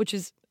hand, which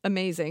is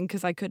amazing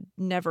because I could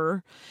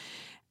never.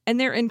 And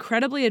they're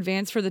incredibly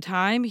advanced for the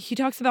time. He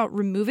talks about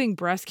removing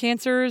breast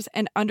cancers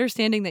and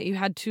understanding that you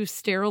had to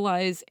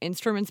sterilize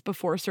instruments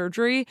before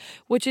surgery,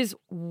 which is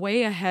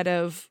way ahead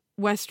of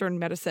Western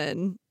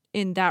medicine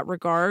in that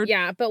regard.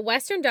 Yeah, but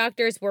Western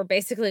doctors were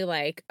basically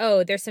like,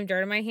 oh, there's some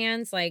dirt on my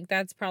hands. Like,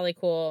 that's probably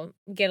cool.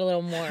 Get a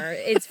little more.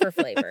 It's for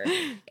flavor.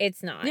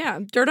 It's not. Yeah,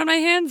 dirt on my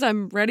hands.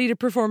 I'm ready to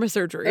perform a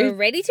surgery.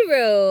 Ready to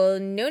roll.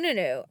 No.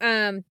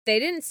 They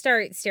didn't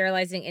start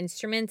sterilizing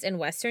instruments in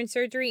Western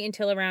surgery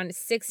until around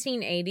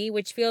 1680,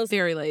 which feels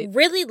very late.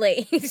 Really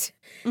late.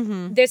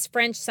 Mm-hmm. This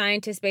French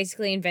scientist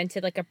basically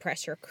invented like a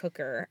pressure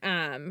cooker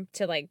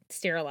to like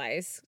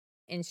sterilize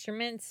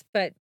instruments.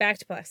 But back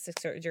to plastic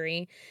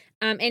surgery.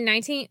 In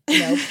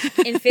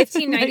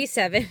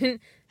 1597,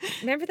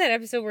 remember that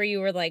episode where you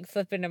were like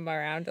flipping them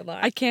around a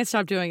lot? I can't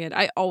stop doing it.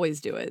 I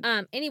always do it.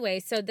 Anyway,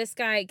 so this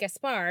guy,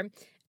 Gaspar,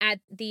 at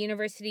the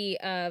University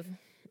of,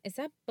 is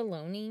that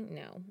Bologna?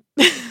 No.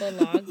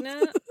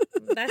 Bologna?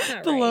 That's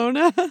not Bologna?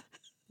 right.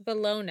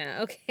 Bologna.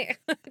 Okay.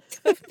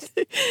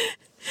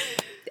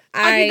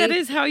 I mean, that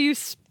is how you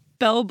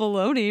spell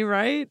baloney,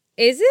 right?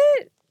 Is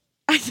it?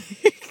 I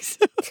think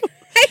so.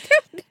 I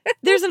don't know.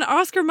 There's an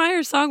Oscar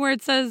Mayer song where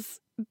it says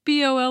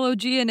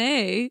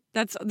Bologna.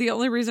 That's the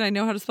only reason I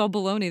know how to spell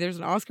baloney. There's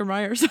an Oscar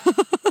Mayer song.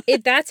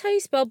 If that's how you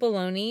spell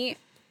baloney,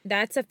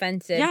 that's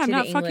offensive to I'm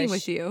not the fucking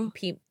English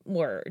with you.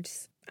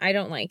 words. I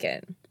don't like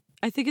it.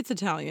 I think it's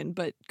Italian,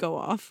 but go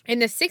off. In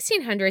the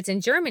 1600s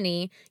in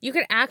Germany, you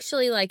could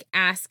actually like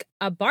ask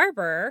a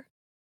barber,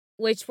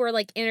 which were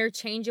like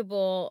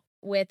interchangeable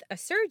with a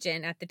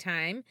surgeon at the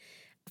time,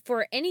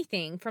 for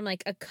anything from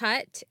like a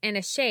cut and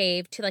a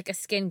shave to like a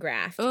skin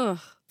graft. Ugh.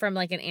 From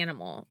like an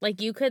animal.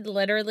 Like you could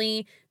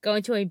literally go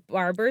into a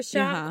barber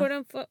shop, quote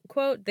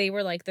unquote. They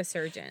were like the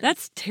surgeon.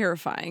 That's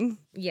terrifying.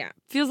 Yeah.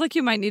 Feels like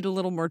you might need a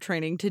little more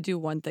training to do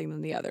one thing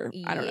than the other.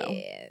 I don't know.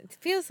 It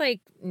feels like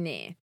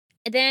nah.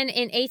 Then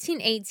in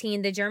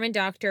 1818, the German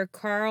doctor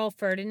Karl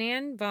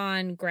Ferdinand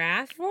von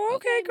Graff. Oh,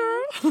 okay,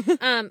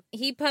 girl.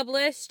 He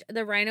published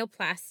the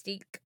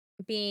rhinoplasty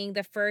being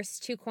the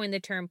first to coin the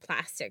term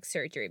plastic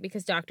surgery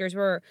because doctors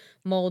were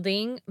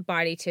molding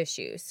body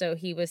tissue. So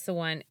he was the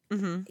one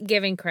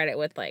giving credit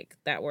with like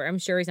that word. I'm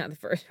sure he's not the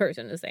first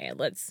person to say it.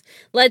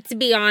 Let's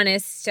be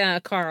honest,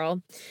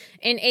 Carl.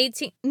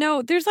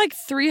 No, there's like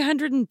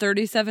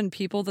 337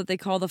 people that they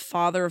call the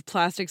father of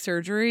plastic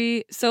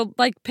surgery. So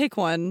like pick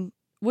one.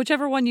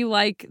 Whichever one you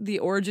like the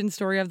origin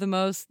story of the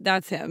most,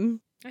 that's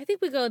him. I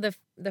think we go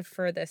the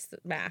furthest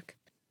back.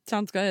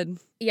 Sounds good.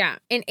 Yeah.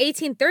 In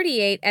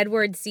 1838,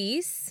 Edward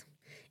Zeiss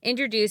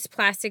introduced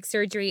plastic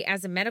surgery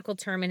as a medical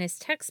term in his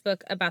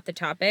textbook about the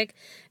topic.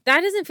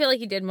 That doesn't feel like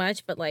he did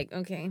much, but like,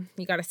 okay,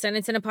 you got a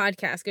sentence in a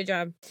podcast. Good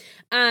job.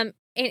 In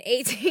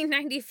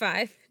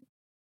 1895,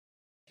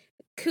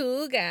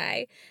 cool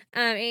guy.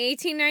 In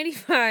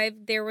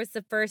 1895, there was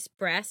the first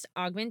breast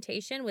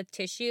augmentation with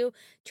tissue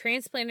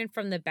transplanted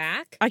from the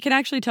back. I can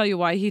actually tell you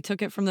why he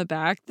took it from the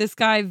back. This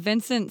guy,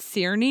 Vincent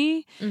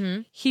Cierney,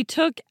 he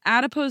took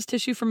adipose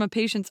tissue from a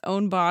patient's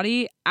own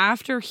body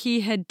after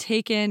he had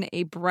taken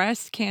a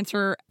breast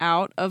cancer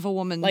out of a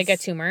woman's like a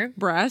tumor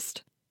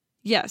breast.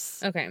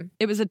 Yes. Okay.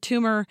 It was a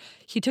tumor.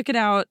 He took it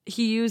out.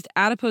 He used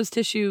adipose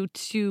tissue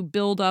to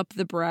build up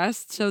the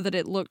breast so that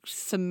it looked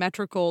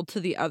symmetrical to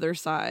the other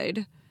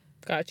side.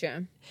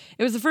 Gotcha.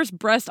 It was the first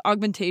breast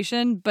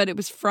augmentation, but it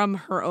was from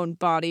her own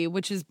body,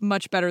 which is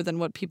much better than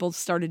what people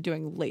started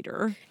doing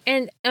later.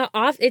 And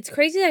it's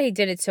crazy that he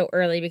did it so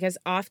early because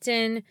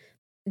often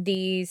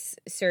these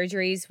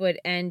surgeries would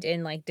end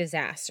in like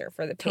disaster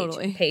for the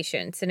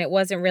patients. And it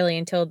wasn't really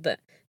until the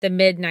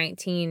mid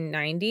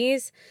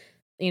 1990s,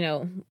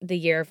 the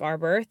year of our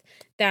birth,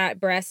 that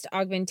breast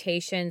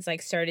augmentations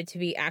like started to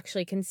be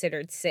actually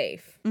considered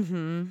safe.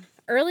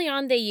 Early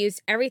on, they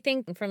used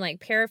everything from like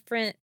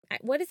paraffin.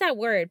 What is that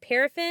word?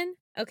 Paraffin?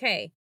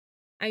 Okay.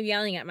 I'm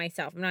yelling at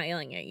myself. I'm not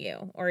yelling at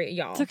you or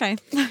y'all. It's okay.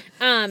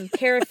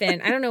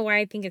 Paraffin. I don't know why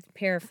I think it's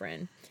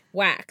paraffin.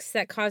 Wax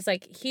that caused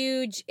like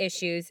huge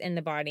issues in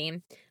the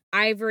body.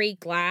 Ivory,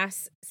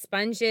 glass,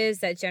 sponges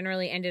that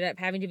generally ended up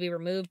having to be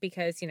removed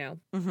because,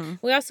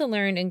 we also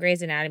learned in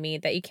Grey's Anatomy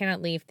that you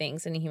cannot leave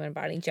things in a human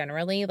body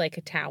generally, like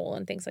a towel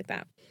and things like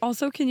that.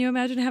 Also, can you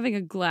imagine having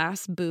a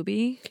glass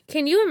boobie?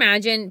 Can you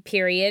imagine,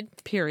 period?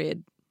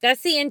 Period.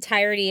 That's the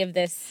entirety of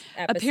this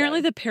episode.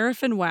 Apparently, the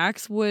paraffin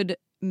wax would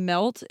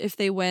melt if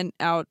they went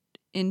out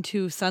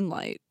into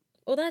sunlight.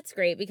 Well, that's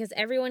great because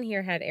everyone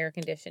here had air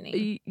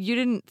conditioning. You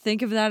didn't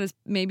think of that as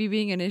maybe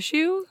being an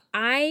issue?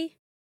 I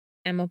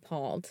am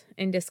appalled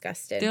and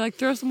disgusted. They're like,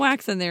 throw some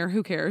wax in there.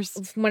 Who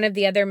cares? One of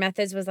the other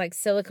methods was like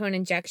silicone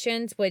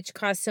injections, which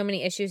caused so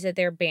many issues that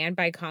they're banned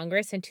by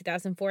Congress in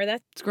 2004.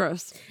 That's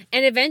gross.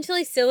 And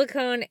eventually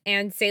silicone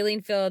and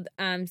saline-filled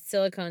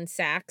silicone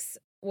sacs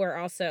were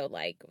also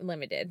like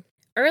limited.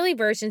 Early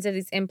versions of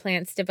these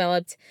implants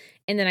developed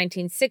in the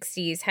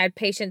 1960s had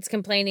patients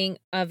complaining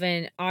of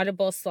an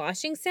audible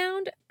sloshing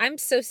sound. I'm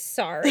so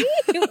sorry.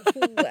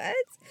 What?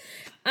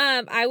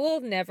 I will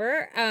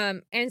never.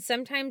 And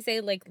sometimes they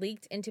like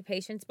leaked into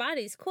patients'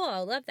 bodies. Cool. I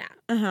love that.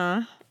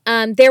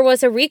 There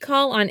was a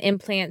recall on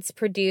implants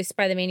produced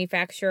by the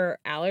manufacturer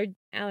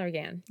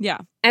Allergan.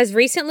 Yeah. As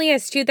recently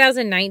as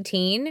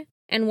 2019.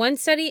 And one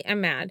study, I'm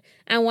mad.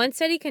 And one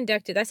study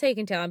conducted, that's how you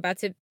can tell I'm about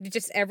to,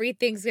 just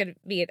everything's going to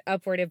be an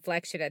upward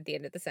inflection at the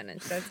end of the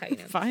sentence. That's how you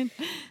know. Fine.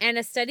 And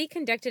a study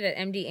conducted at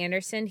MD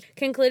Anderson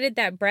concluded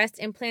that breast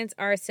implants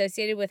are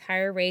associated with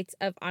higher rates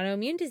of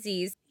autoimmune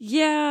disease.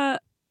 Yeah.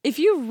 If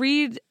you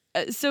read,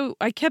 so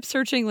I kept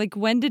searching, like,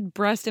 when did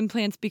breast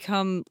implants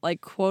become,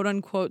 like, quote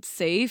unquote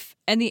safe?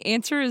 And the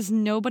answer is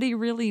nobody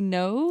really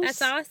knows.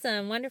 That's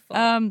awesome. Wonderful.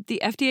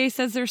 The FDA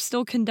says they're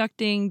still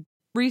conducting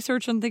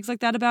research and things like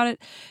that about it.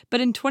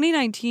 But in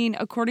 2019,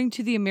 according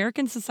to the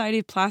American Society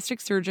of Plastic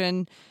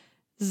Surgeons,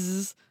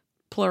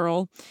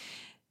 plural,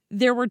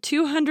 there were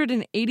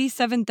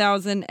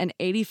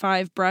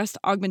 287,085 breast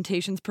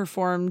augmentations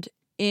performed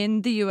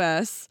in the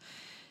U.S.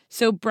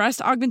 So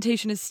breast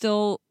augmentation is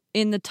still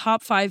in the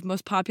top 5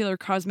 most popular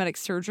cosmetic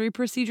surgery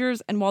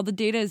procedures. And while the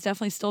data is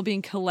definitely still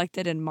being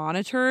collected and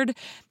monitored,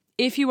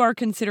 if you are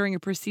considering a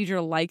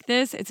procedure like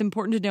this, it's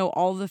important to know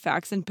all of the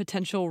facts and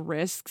potential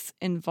risks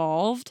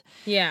involved.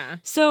 Yeah.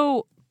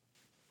 So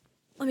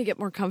let me get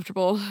more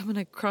comfortable. I'm going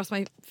to cross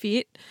my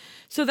feet.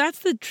 So that's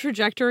the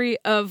trajectory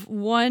of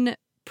one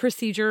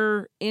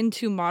procedure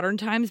into modern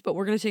times, but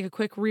we're going to take a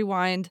quick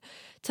rewind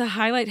to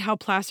highlight how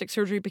plastic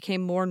surgery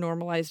became more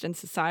normalized in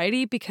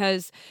society,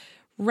 because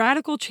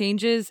radical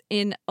changes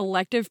in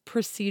elective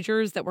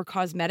procedures that were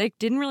cosmetic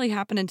didn't really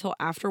happen until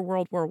after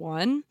World War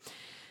I.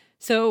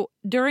 So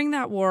during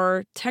that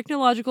war,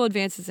 technological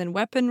advances in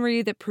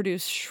weaponry that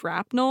produced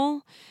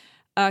shrapnel,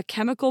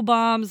 chemical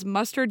bombs,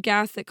 mustard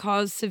gas that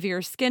caused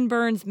severe skin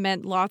burns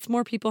meant lots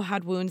more people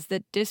had wounds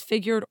that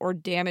disfigured or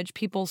damaged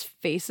people's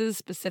faces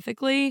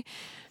specifically.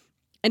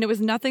 And it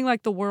was nothing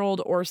like the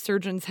world or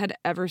surgeons had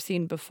ever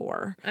seen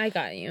before. I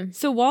got you.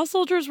 So while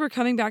soldiers were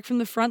coming back from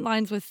the front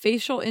lines with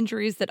facial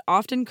injuries that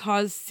often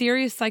caused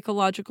serious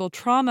psychological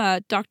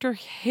trauma, Dr.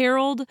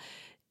 Harold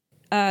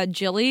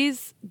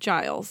Giles.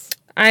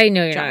 I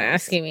know you're not Giles.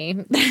 asking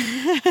me.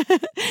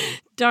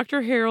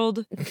 Dr.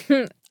 Harold,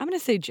 I'm going to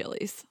say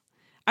Gillies.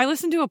 I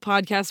listened to a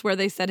podcast where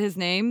they said his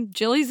name.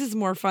 Gillies is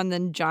more fun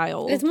than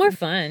Giles. It's more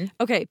fun.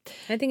 Okay.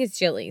 I think it's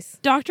Gillies.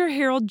 Dr.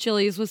 Harold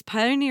Gillies was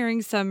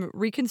pioneering some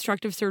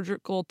reconstructive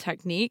surgical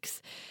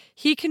techniques.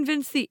 He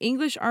convinced the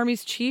English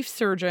Army's chief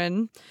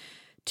surgeon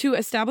to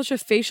establish a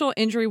facial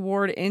injury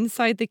ward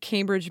inside the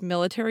Cambridge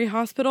Military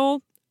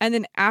Hospital. And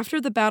then after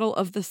the Battle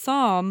of the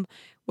Somme,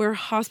 where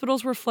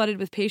hospitals were flooded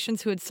with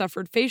patients who had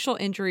suffered facial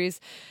injuries,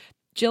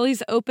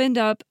 Gillies opened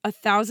up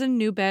 1,000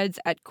 new beds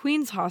at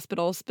Queen's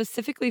Hospital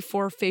specifically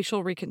for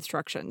facial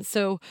reconstruction.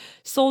 So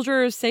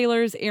soldiers,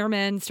 sailors,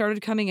 airmen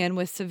started coming in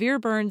with severe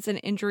burns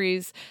and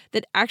injuries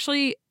that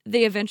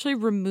they eventually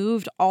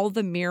removed all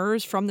the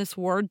mirrors from this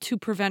ward to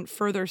prevent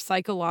further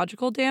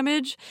psychological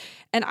damage.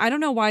 And I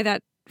don't know why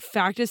that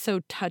fact is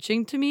so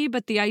touching to me,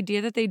 but the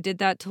idea that they did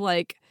that to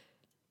like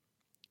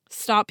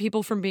stop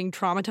people from being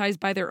traumatized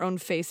by their own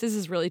faces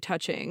is really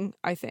touching,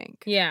 I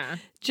think. Yeah.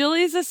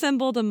 Gillies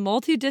assembled a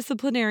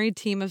multidisciplinary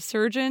team of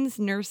surgeons,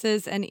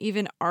 nurses, and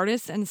even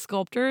artists and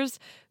sculptors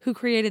who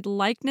created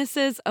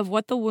likenesses of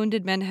what the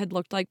wounded men had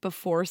looked like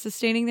before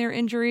sustaining their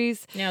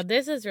injuries. Now,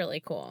 this is really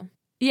cool.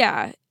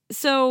 Yeah.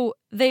 So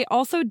they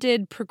also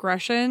did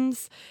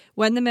progressions.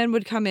 When the men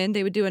would come in,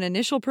 they would do an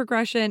initial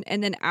progression,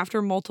 and then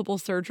after multiple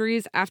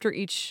surgeries, after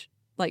each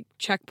like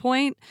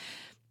checkpoint,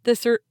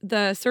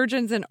 the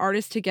surgeons and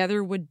artists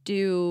together would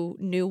do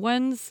new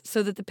ones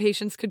so that the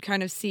patients could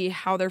kind of see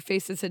how their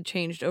faces had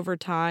changed over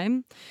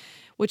time,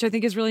 which I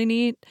think is really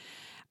neat.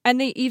 And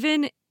they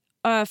even,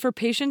 for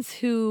patients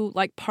who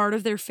like part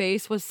of their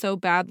face was so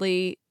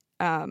badly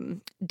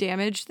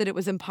damaged that it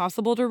was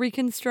impossible to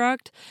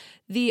reconstruct,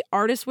 the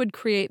artists would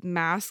create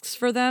masks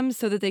for them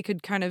so that they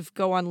could kind of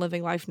go on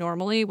living life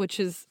normally, which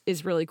is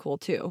really cool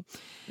too.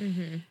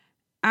 Mm-hmm.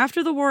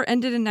 After the war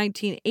ended in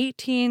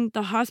 1918,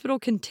 the hospital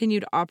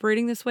continued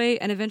operating this way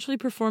and eventually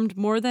performed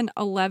more than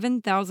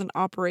 11,000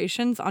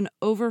 operations on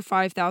over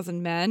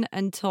 5,000 men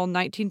until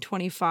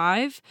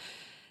 1925.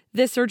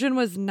 This surgeon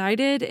was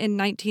knighted in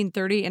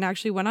 1930 and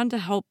actually went on to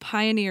help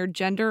pioneer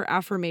gender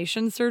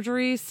affirmation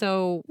surgery.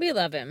 So we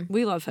love him.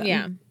 We love him.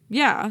 Yeah.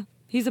 Yeah.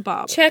 He's a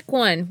Bob. Check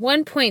 1.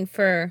 1 point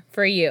for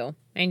you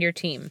and your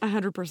team.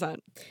 100%.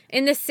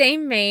 In the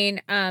same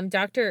vein,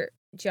 Dr.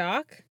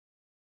 Jock?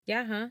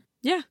 Yeah, huh?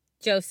 Yeah.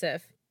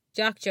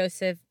 Jock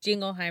Joseph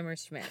Jingleheimer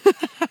Schmidt.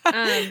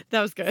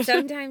 That was good.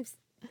 Sometimes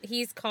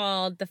he's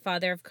called the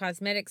father of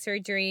cosmetic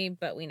surgery,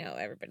 but we know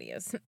everybody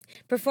is.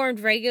 Performed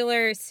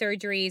regular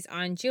surgeries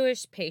on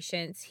Jewish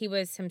patients. He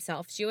was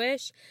himself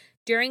Jewish.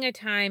 During a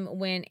time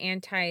when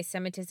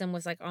anti-Semitism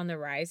was like on the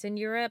rise in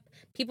Europe,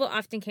 people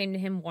often came to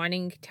him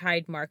wanting to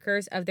hide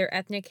markers of their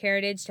ethnic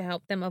heritage to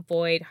help them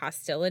avoid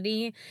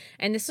hostility.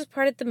 And this was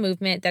part of the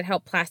movement that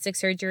helped plastic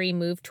surgery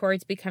move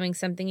towards becoming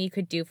something you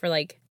could do for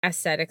like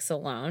aesthetics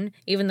alone,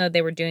 even though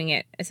they were doing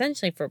it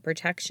essentially for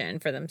protection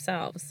for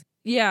themselves.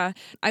 Yeah.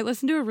 I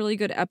listened to a really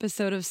good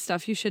episode of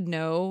Stuff You Should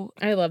Know.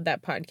 I love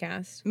that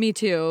podcast. Me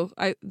too.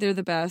 They're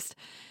the best.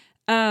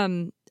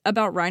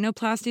 About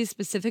rhinoplasty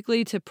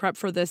specifically to prep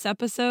for this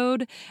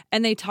episode.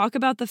 And they talk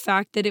about the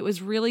fact that it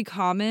was really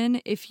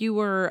common if you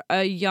were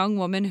a young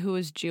woman who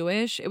was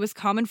Jewish, it was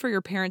common for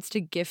your parents to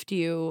gift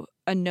you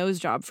a nose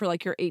job for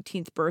like your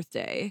 18th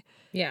birthday.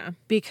 Yeah.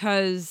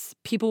 Because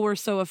people were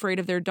so afraid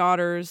of their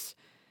daughters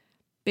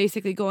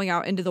basically going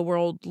out into the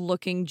world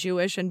looking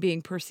Jewish and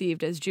being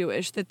perceived as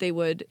Jewish that they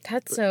would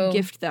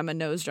gift them a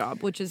nose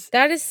job,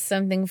 that is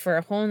something for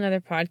a whole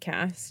nother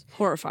podcast.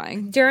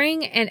 Horrifying.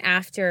 During and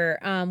after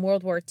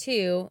World War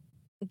II,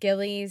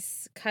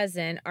 Gillies'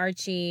 cousin,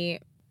 Archie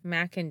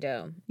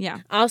McIndoe,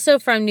 also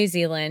from New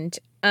Zealand,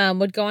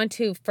 would go on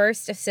to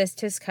first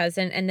assist his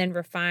cousin and then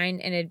refine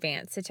and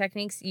advance the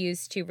techniques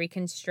used to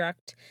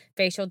reconstruct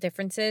facial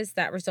differences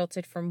that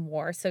resulted from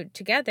war. So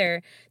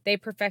together, they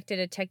perfected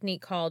a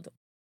technique called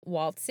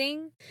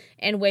waltzing,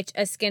 in which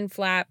a skin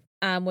flap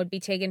would be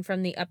taken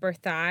from the upper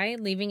thigh,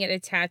 leaving it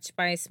attached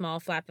by a small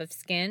flap of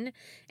skin,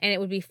 and it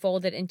would be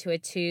folded into a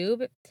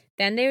tube.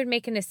 Then they would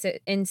make an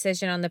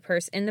incision on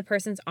in the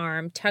person's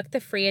arm, tuck the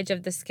free edge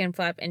of the skin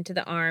flap into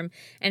the arm,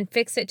 and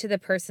fix it to the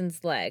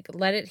person's leg.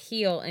 Let it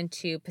heal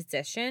into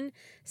position,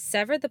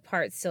 sever the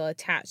part still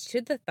attached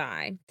to the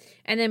thigh,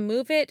 and then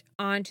move it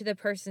onto the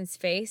person's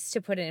face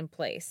to put it in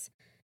place.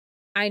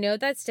 I know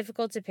that's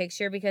difficult to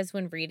picture because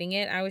when reading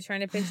it, I was trying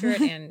to picture it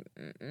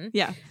and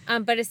yeah.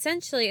 But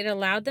essentially it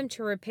allowed them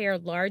to repair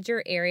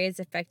larger areas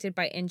affected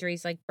by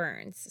injuries like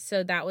burns.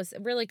 So that was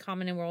really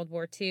common in World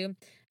War II,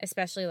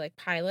 especially like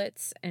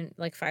pilots and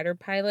like fighter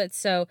pilots.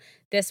 So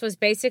this was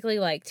basically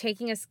like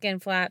taking a skin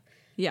flap,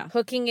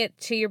 hooking it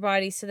to your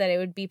body so that it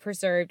would be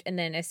preserved. And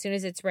then as soon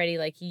as it's ready,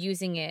 like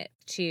using it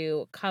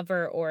to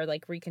cover or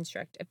like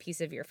reconstruct a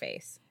piece of your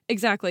face.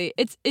 Exactly.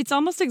 It's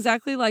almost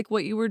exactly like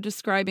what you were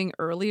describing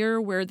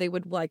earlier, where they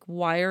would like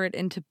wire it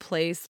into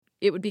place.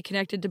 It would be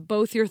connected to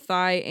both your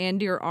thigh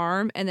and your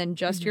arm, and then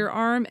just your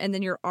arm, and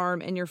then your arm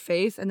and your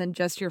face, and then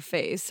just your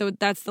face. So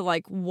that's the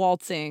like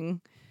waltzing.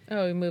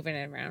 Oh, you're moving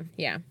it around.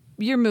 Yeah.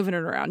 You're moving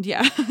it around.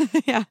 Yeah.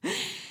 Yeah.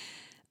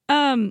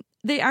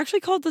 They actually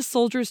called the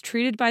soldiers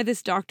treated by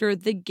this doctor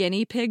the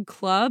Guinea Pig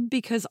Club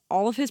because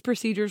all of his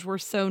procedures were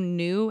so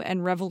new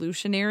and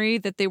revolutionary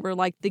that they were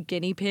like the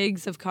guinea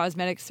pigs of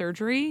cosmetic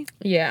surgery.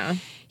 Yeah.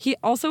 He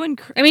also I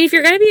mean, if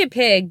you're going to be a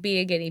pig, be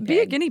a guinea pig. Be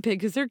a guinea pig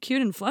because they're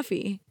cute and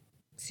fluffy.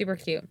 Super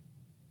cute.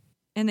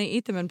 And they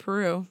eat them in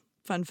Peru.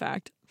 Fun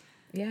fact.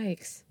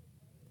 Yikes.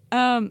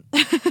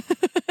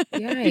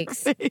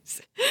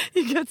 Yikes.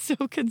 You got so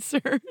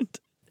concerned.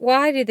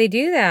 Why did they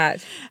do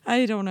that?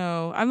 I don't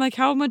know. I'm like,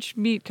 how much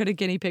meat could a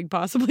guinea pig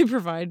possibly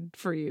provide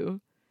for you?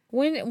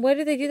 What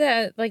do they do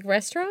that at, like,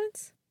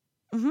 restaurants?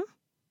 Mm-hmm.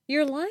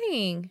 You're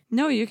lying.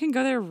 No, you can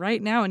go there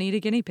right now and eat a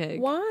guinea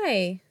pig.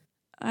 Why?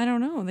 I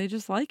don't know. They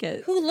just like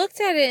it. Who looked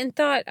at it and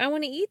thought, I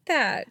want to eat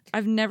that?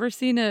 I've never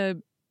seen a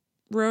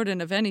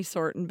rodent of any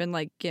sort and been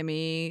like,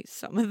 gimme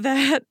some of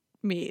that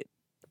meat.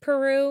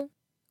 Peru?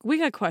 We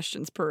got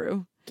questions,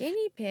 Peru.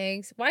 Guinea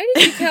pigs? Why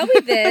did you tell me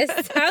this?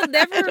 I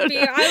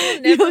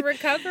will never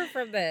recover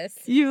from this.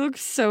 You look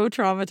so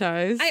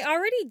traumatized. I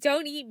already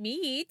don't eat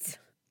meat.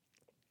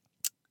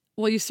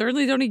 Well, you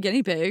certainly don't eat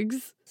guinea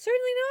pigs.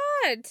 Certainly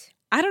not.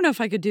 I don't know if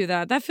I could do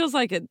that. That feels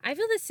like it. I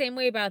feel the same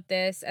way about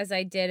this as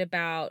I did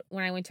about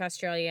when I went to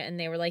Australia and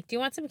they were like, do you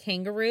want some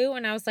kangaroo?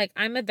 And I was like,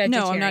 I'm a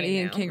vegetarian. No, I'm not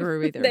eating now.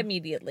 kangaroo either.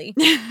 Immediately.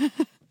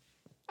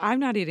 I'm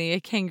not eating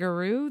a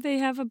kangaroo. They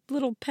have a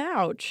little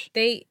pouch.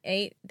 They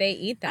eat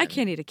them. I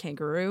can't eat a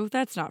kangaroo.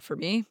 That's not for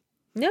me.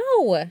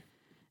 No.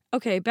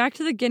 Okay, back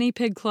to the guinea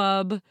pig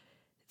club.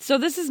 So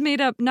this is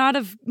made up not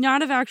of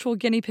actual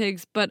guinea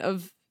pigs, but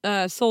of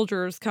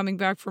soldiers coming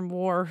back from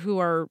war who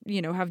are,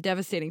 have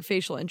devastating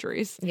facial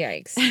injuries.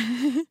 Yikes.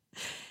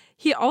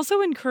 He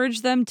also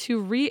encouraged them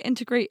to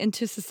reintegrate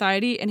into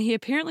society, and he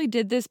apparently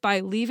did this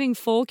by leaving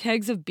full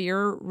kegs of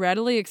beer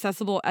readily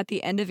accessible at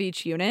the end of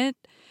each unit.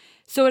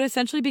 So it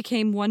essentially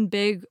became one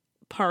big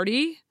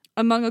party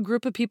among a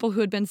group of people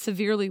who had been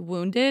severely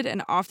wounded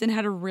and often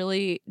had a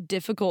really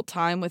difficult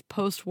time with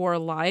post-war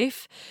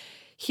life.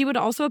 He would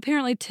also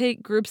apparently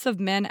take groups of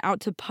men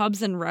out to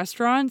pubs and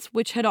restaurants,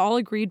 which had all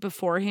agreed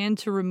beforehand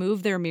to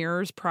remove their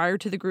mirrors prior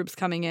to the groups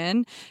coming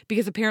in,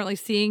 because apparently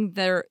seeing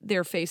their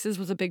faces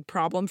was a big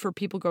problem for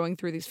people going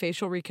through these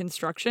facial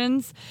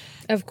reconstructions.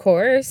 Of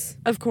course.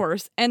 Of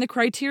course. And the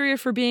criteria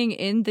for being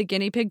in the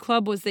guinea pig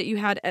club was that you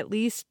had at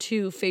least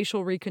 2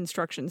 facial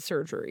reconstruction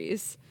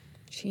surgeries.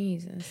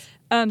 Jesus.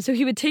 So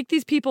he would take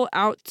these people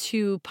out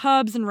to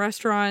pubs and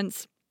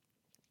restaurants.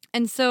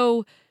 And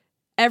so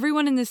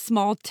everyone in this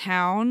small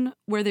town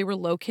where they were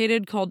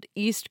located, called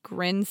East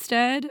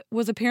Grinstead,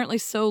 was apparently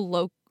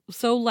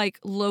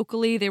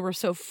locally, they were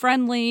so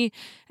friendly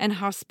and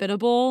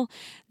hospitable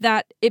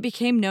that it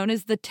became known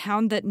as the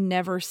town that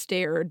never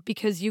stared,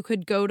 because you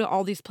could go to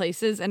all these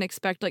places and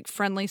expect like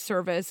friendly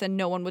service and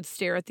no one would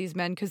stare at these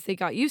men because they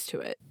got used to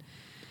it.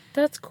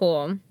 That's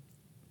cool.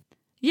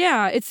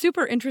 Yeah, it's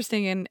super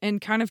interesting and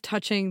kind of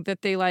touching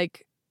that they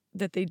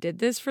did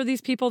this for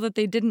these people that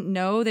they didn't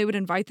know. They would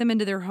invite them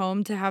into their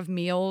home to have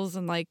meals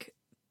and like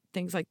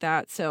things like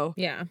that. So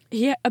yeah,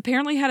 he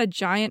apparently had a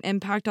giant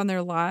impact on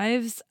their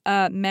lives.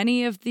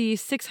 Many of the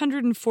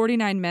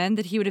 649 men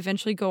that he would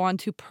eventually go on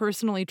to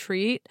personally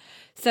treat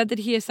said that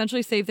he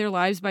essentially saved their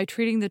lives by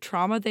treating the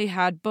trauma they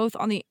had both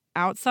on the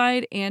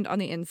outside and on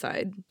the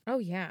inside. Oh,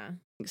 yeah.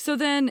 So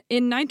then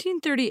in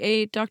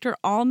 1938, Dr.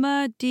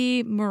 Alma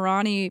D.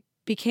 Morani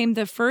became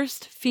the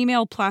first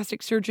female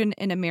plastic surgeon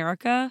in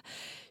America.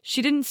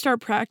 She didn't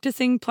start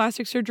practicing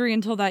plastic surgery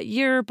until that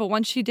year, but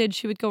once she did,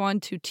 she would go on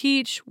to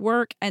teach,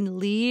 work, and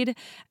lead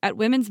at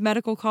Women's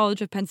Medical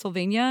College of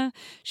Pennsylvania.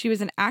 She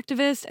was an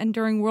activist, and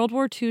during World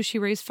War II, she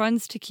raised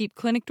funds to keep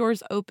clinic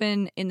doors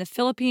open in the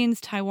Philippines,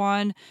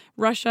 Taiwan,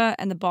 Russia,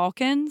 and the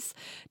Balkans.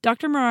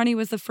 Dr. Morani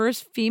was the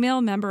first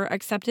female member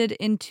accepted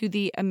into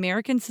the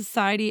American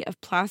Society of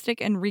Plastic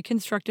and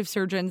Reconstructive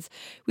Surgeons.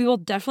 We will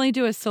definitely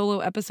do a solo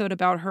episode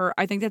about her.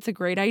 I think that's a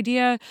great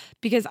idea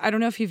because I don't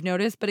know if you've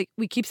noticed, but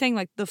we keep saying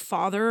like the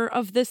father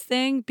of this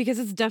thing because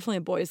it's definitely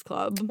a boys'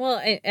 club.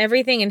 Well,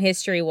 everything in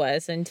history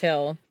was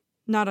until...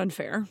 Not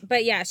unfair.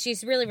 But yeah,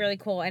 she's really, really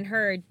cool. And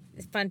her,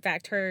 fun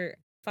fact, her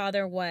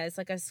father was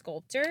like a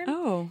sculptor.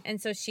 Oh.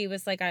 And so she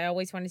was like, I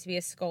always wanted to be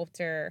a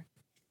sculptor,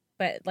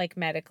 but like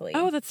medically.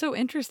 Oh, that's so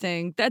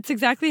interesting. That's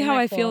exactly how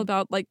I feel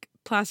about like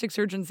plastic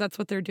surgeons. That's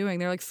what they're doing.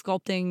 They're like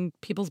sculpting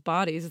people's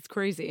bodies. It's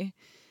crazy.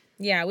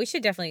 Yeah,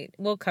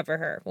 we'll cover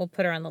her. We'll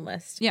put her on the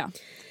list. Yeah.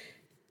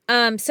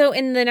 So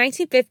in the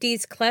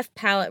 1950s, cleft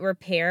palate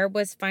repair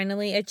was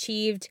finally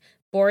achieved.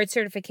 Board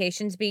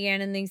certifications began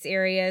in these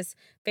areas.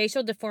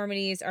 Facial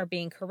deformities are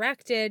being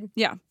corrected.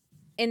 Yeah.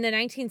 In the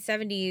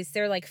 1970s,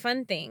 they're like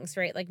fun things,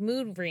 right? Like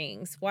mood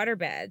rings,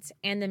 waterbeds,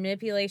 and the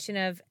manipulation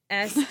of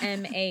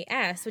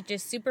SMAS, which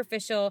is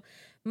superficial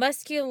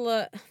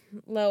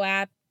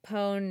musculoneurotic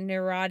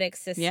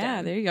system.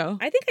 Yeah, there you go.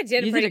 I think I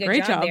did a pretty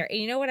good job there. And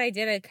you know what I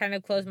did? I kind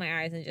of closed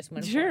my eyes and just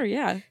went Sure,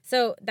 yeah.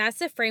 So that's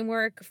the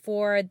framework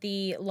for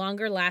the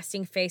longer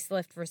lasting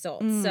facelift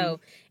results. So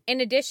In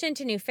addition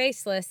to new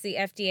facelifts, the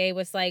FDA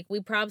was like, we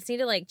probably need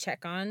to like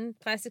check on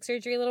plastic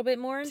surgery a little bit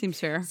more. Seems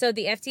fair. So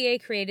the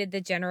FDA created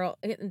the General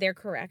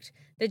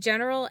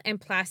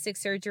and Plastic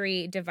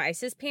Surgery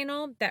Devices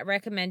Panel that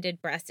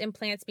recommended breast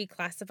implants be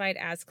classified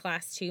as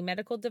Class 2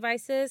 medical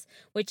devices,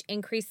 which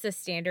increased the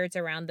standards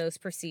around those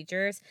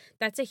procedures.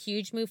 That's a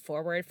huge move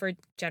forward for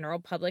general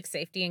public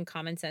safety and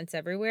common sense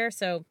everywhere.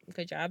 So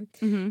good job.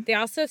 Mm-hmm. They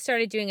also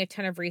started doing a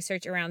ton of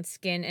research around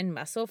skin and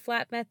muscle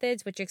flap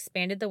methods, which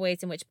expanded the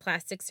ways in which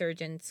plastic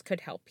surgeons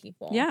could help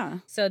people. Yeah.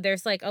 So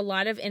there's like a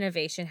lot of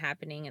innovation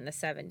happening in the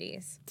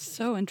 70s.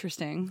 So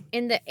interesting.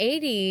 In the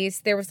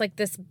 80s, there was like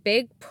this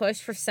big push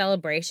for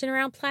celebration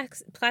around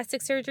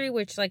plastic surgery,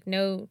 which like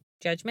no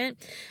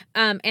judgment,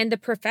 and the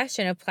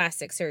profession of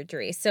plastic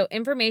surgery. So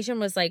information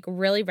was like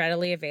really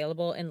readily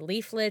available in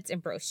leaflets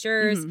and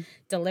brochures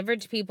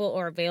delivered to people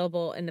or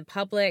available in the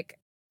public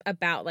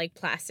about like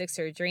plastic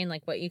surgery and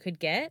like what you could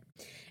get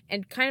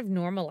and kind of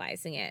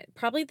normalizing it.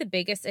 Probably the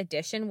biggest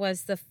addition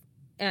was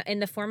in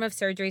the form of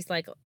surgeries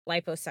like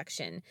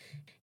liposuction.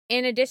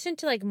 In addition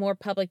to like more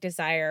public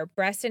desire,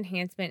 breast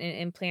enhancement and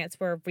implants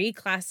were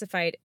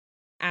reclassified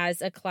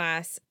as a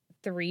Class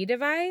 3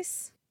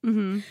 device,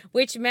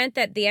 which meant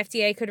that the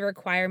FDA could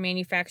require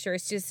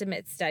manufacturers to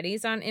submit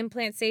studies on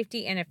implant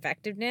safety and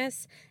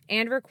effectiveness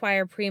and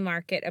require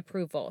pre-market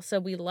approval. So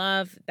we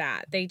love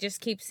that. They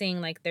just keep seeing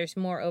like there's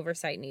more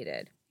oversight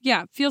needed.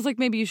 Yeah, feels like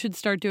maybe you should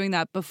start doing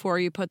that before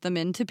you put them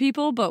into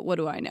people, but what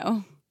do I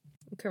know?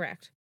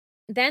 Correct.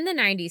 Then the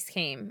 90s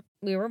came.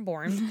 We were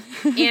born.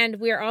 And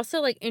we are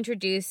also like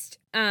introduced,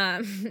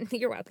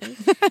 you're welcome,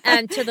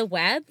 to the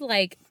web,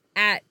 like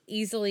at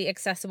easily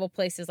accessible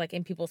places like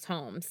in people's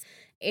homes.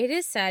 It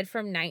is said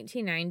from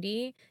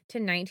 1990 to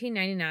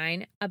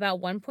 1999,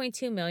 about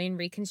 1.2 million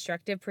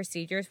reconstructive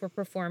procedures were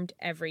performed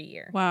every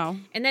year. Wow.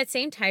 In that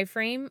same time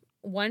frame,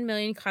 1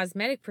 million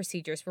cosmetic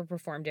procedures were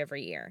performed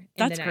every year.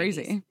 That's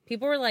crazy.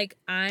 People were like,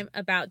 I'm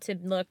about to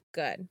look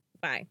good.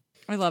 Bye.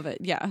 I love it.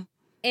 Yeah.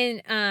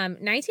 In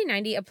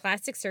 1990, a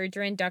plastic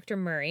surgeon, Dr.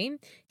 Murray,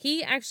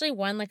 he actually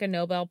won like a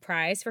Nobel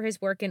Prize for his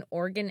work in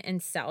organ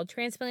and cell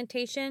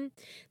transplantation.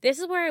 This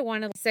is where I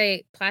want to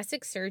say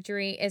plastic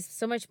surgery is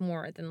so much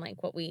more than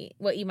like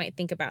what you might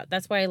think about.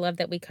 That's why I love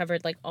that we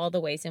covered like all the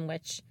ways in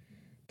which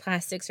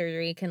plastic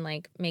surgery can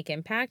like make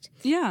impact.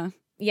 Yeah.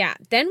 Yeah.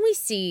 Then we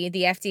see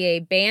the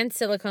FDA ban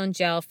silicone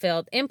gel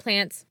filled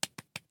implants.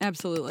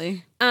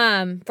 Absolutely.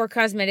 For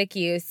cosmetic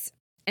use.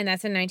 And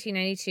that's in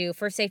 1992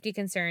 for safety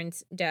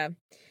concerns, duh.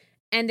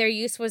 And their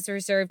use was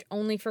reserved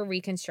only for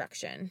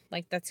reconstruction.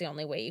 Like, that's the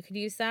only way you could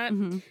use that.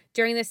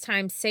 During this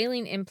time,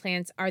 saline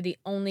implants are the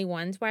only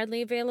ones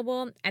widely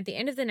available. At the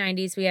end of the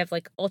 90s, we have,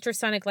 like,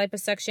 ultrasonic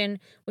liposuction,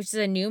 which is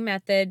a new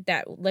method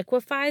that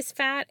liquefies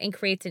fat and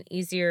creates an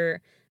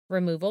easier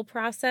removal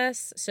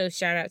process. So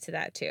shout out to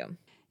that, too.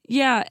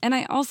 Yeah, and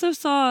I also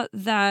saw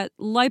that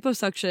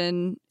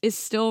liposuction is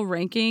still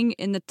ranking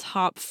in the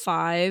top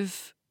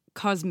 5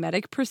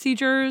 cosmetic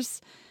procedures.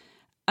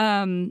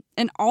 And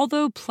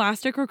although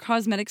plastic or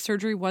cosmetic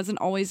surgery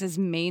wasn't always as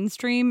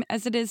mainstream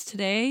as it is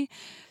today,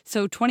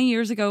 so 20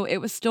 years ago, it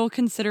was still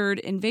considered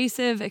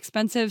invasive,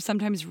 expensive,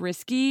 sometimes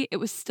risky. It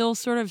was still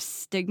sort of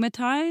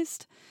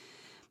stigmatized.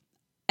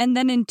 And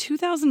then in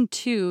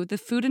 2002, the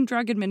Food and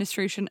Drug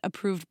Administration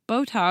approved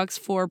Botox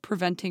for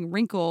preventing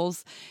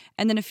wrinkles.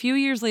 And then a few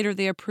years later,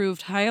 they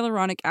approved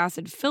hyaluronic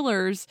acid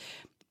fillers,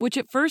 which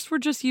at first were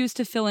just used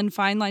to fill in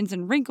fine lines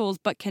and wrinkles,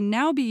 but can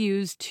now be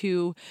used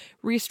to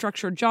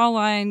restructure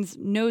jawlines,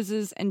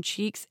 noses, and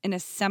cheeks in a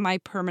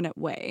semi-permanent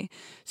way.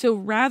 So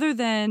rather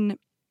than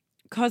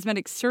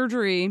cosmetic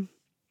surgery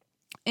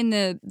in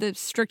the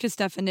strictest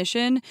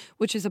definition,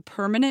 which is a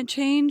permanent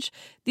change,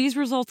 these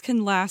results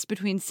can last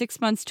between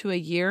 6 months to a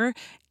year,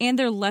 and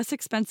they're less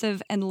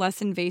expensive and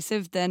less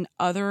invasive than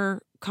other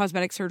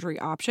cosmetic surgery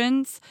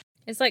options.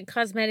 It's like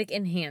cosmetic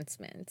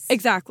enhancements.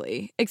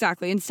 Exactly.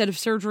 Instead of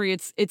surgery,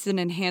 it's an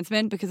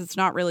enhancement because it's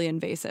not really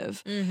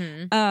invasive.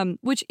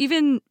 Which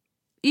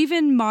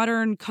even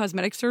modern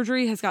cosmetic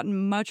surgery has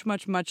gotten much,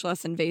 much, much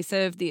less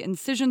invasive. The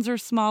incisions are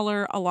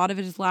smaller. A lot of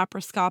it is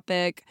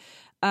laparoscopic.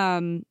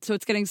 So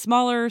it's getting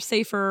smaller,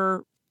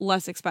 safer,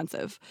 less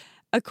expensive.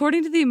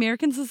 According to the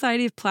American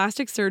Society of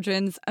Plastic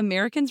Surgeons,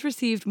 Americans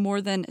received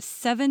more than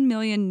 7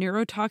 million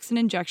neurotoxin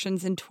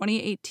injections in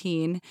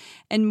 2018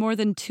 and more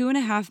than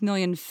 2.5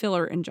 million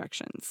filler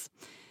injections.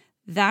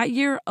 That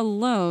year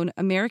alone,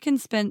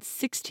 Americans spent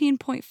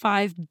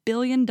 $16.5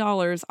 billion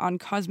on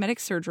cosmetic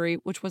surgery,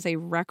 which was a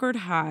record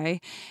high,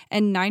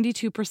 and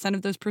 92%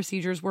 of those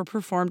procedures were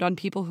performed on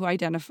people who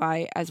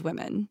identify as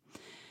women.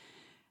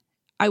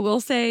 I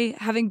will say,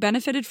 having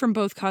benefited from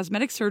both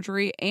cosmetic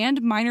surgery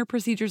and minor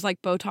procedures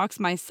like Botox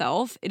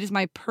myself, it is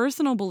my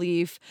personal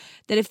belief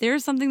that if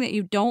there's something that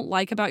you don't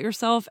like about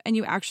yourself and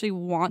you actually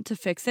want to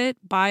fix it,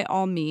 by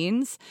all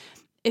means,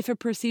 if a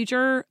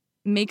procedure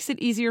makes it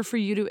easier for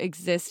you to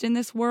exist in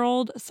this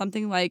world,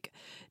 something like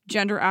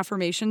gender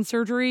affirmation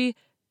surgery,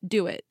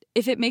 do it.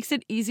 If it makes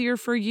it easier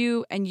for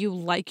you and you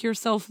like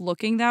yourself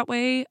looking that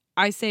way,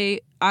 I say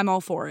I'm all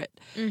for it.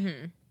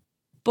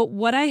 But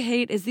what I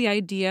hate is the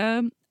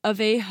idea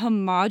of a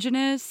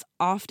homogenous,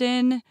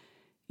 often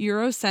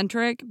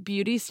Eurocentric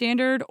beauty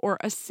standard or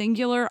a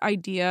singular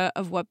idea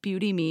of what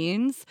beauty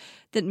means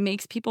that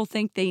makes people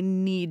think they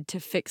need to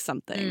fix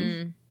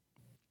something.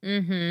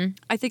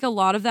 I think a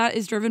lot of that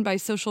is driven by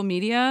social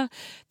media.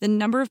 The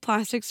number of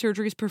plastic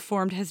surgeries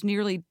performed has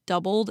nearly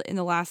doubled in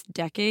the last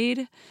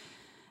decade.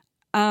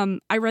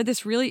 I read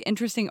this really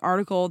interesting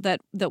article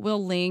that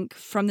we'll link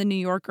from the New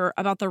Yorker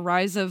about the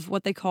rise of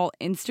what they call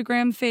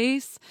Instagram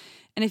face.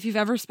 And if you've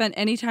ever spent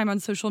any time on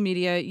social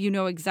media, you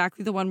know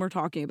exactly the one we're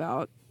talking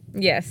about.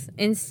 Yes,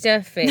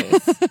 Insta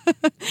face.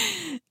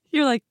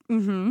 You're like,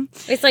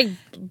 It's like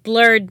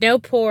blurred, no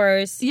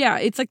pores. Yeah,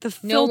 it's like the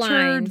No filtered,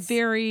 lines.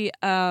 very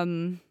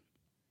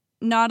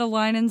not a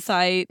line in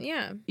sight.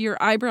 Yeah. Your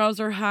eyebrows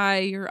are high,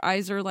 your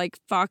eyes are like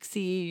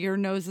foxy, your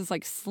nose is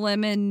like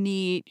slim and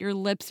neat, your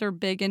lips are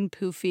big and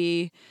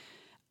poofy.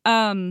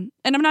 And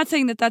I'm not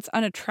saying that that's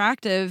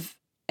unattractive,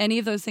 any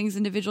of those things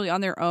individually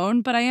on their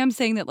own, but I am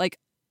saying that like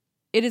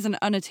it is an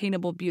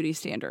unattainable beauty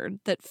standard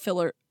that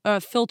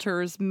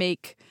filters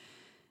make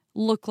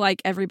look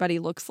like everybody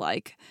looks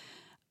like.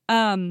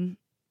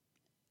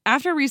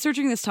 After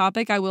researching this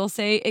topic, I will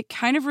say it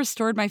kind of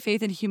restored my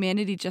faith in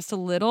humanity just a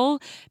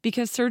little,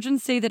 because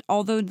surgeons say that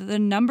although the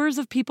numbers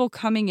of people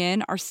coming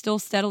in are still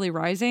steadily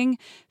rising,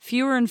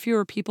 fewer and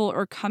fewer people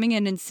are coming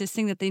in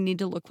insisting that they need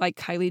to look like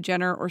Kylie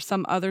Jenner or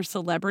some other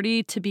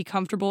celebrity to be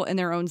comfortable in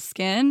their own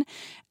skin.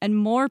 And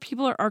more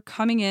people are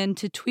coming in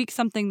to tweak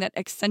something that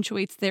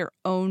accentuates their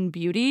own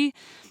beauty.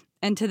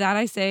 And to that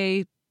I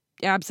say,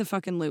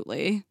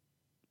 abso-fucking-lutely.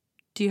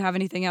 Do you have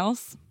anything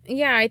else?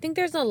 Yeah, I think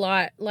there's a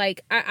lot. Like,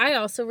 I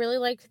also really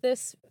liked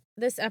this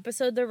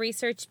episode, the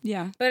research.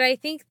 Yeah. But I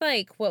think,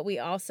 like, what we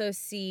also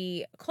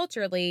see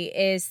culturally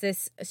is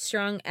this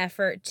strong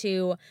effort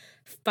to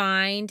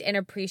find and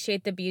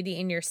appreciate the beauty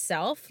in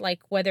yourself.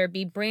 Like, whether it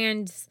be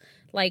brands,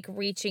 like,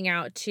 reaching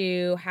out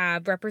to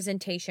have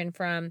representation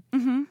from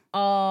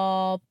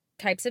all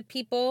types of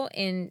people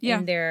in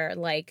their,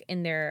 like,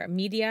 in their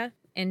media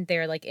and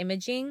their, like,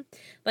 imaging.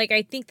 Like,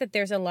 I think that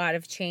there's a lot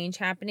of change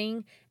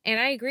happening. And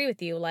I agree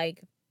with you.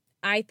 Like,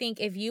 I think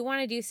if you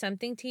want to do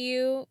something to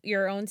you,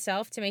 your own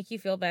self, to make you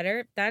feel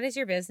better, that is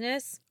your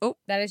business. Oh.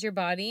 That is your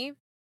body.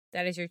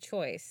 That is your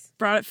choice.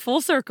 Brought it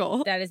full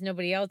circle. That is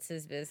nobody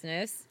else's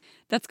business.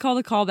 That's called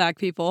a callback,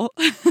 people.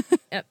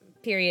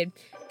 Period.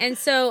 And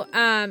so,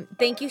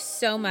 thank you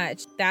so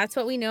much. That's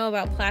what we know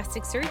about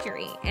plastic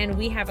surgery. And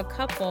we have a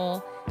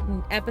couple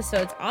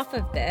episodes off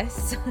of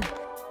this.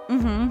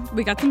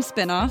 We got some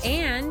spin-offs.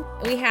 And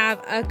we have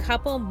a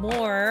couple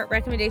more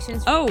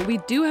recommendations. Oh, we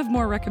do have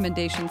more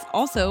recommendations.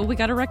 Also, we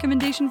got a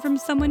recommendation from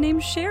someone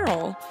named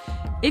Cheryl.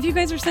 If you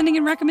guys are sending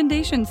in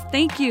recommendations,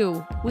 thank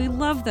you. We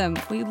love them.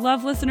 We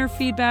love listener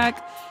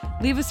feedback.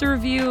 Leave us a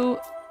review.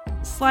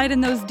 Slide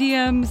in those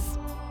DMs.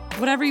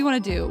 Whatever you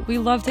want to do. We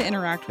love to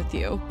interact with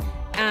you.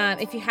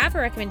 If you have a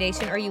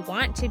recommendation or you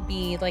want to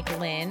be like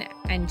Lynn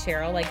and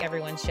Cheryl, like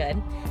everyone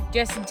should,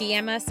 just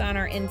DM us on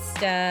our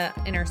Insta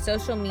and our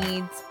social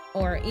medias,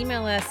 or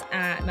email us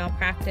at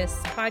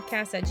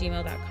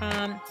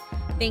malpracticepodcast@gmail.com.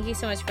 Thank you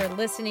so much for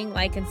listening.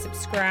 Like and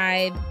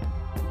subscribe.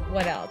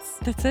 What else?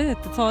 That's it.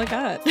 That's all I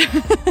got.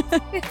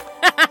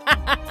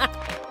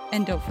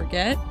 And don't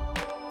forget,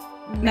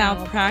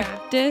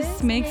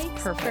 malpractice makes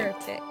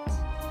perfect.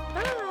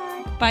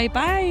 Bye.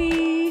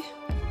 Bye-bye.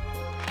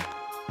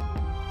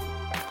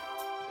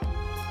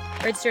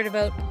 Register to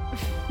vote.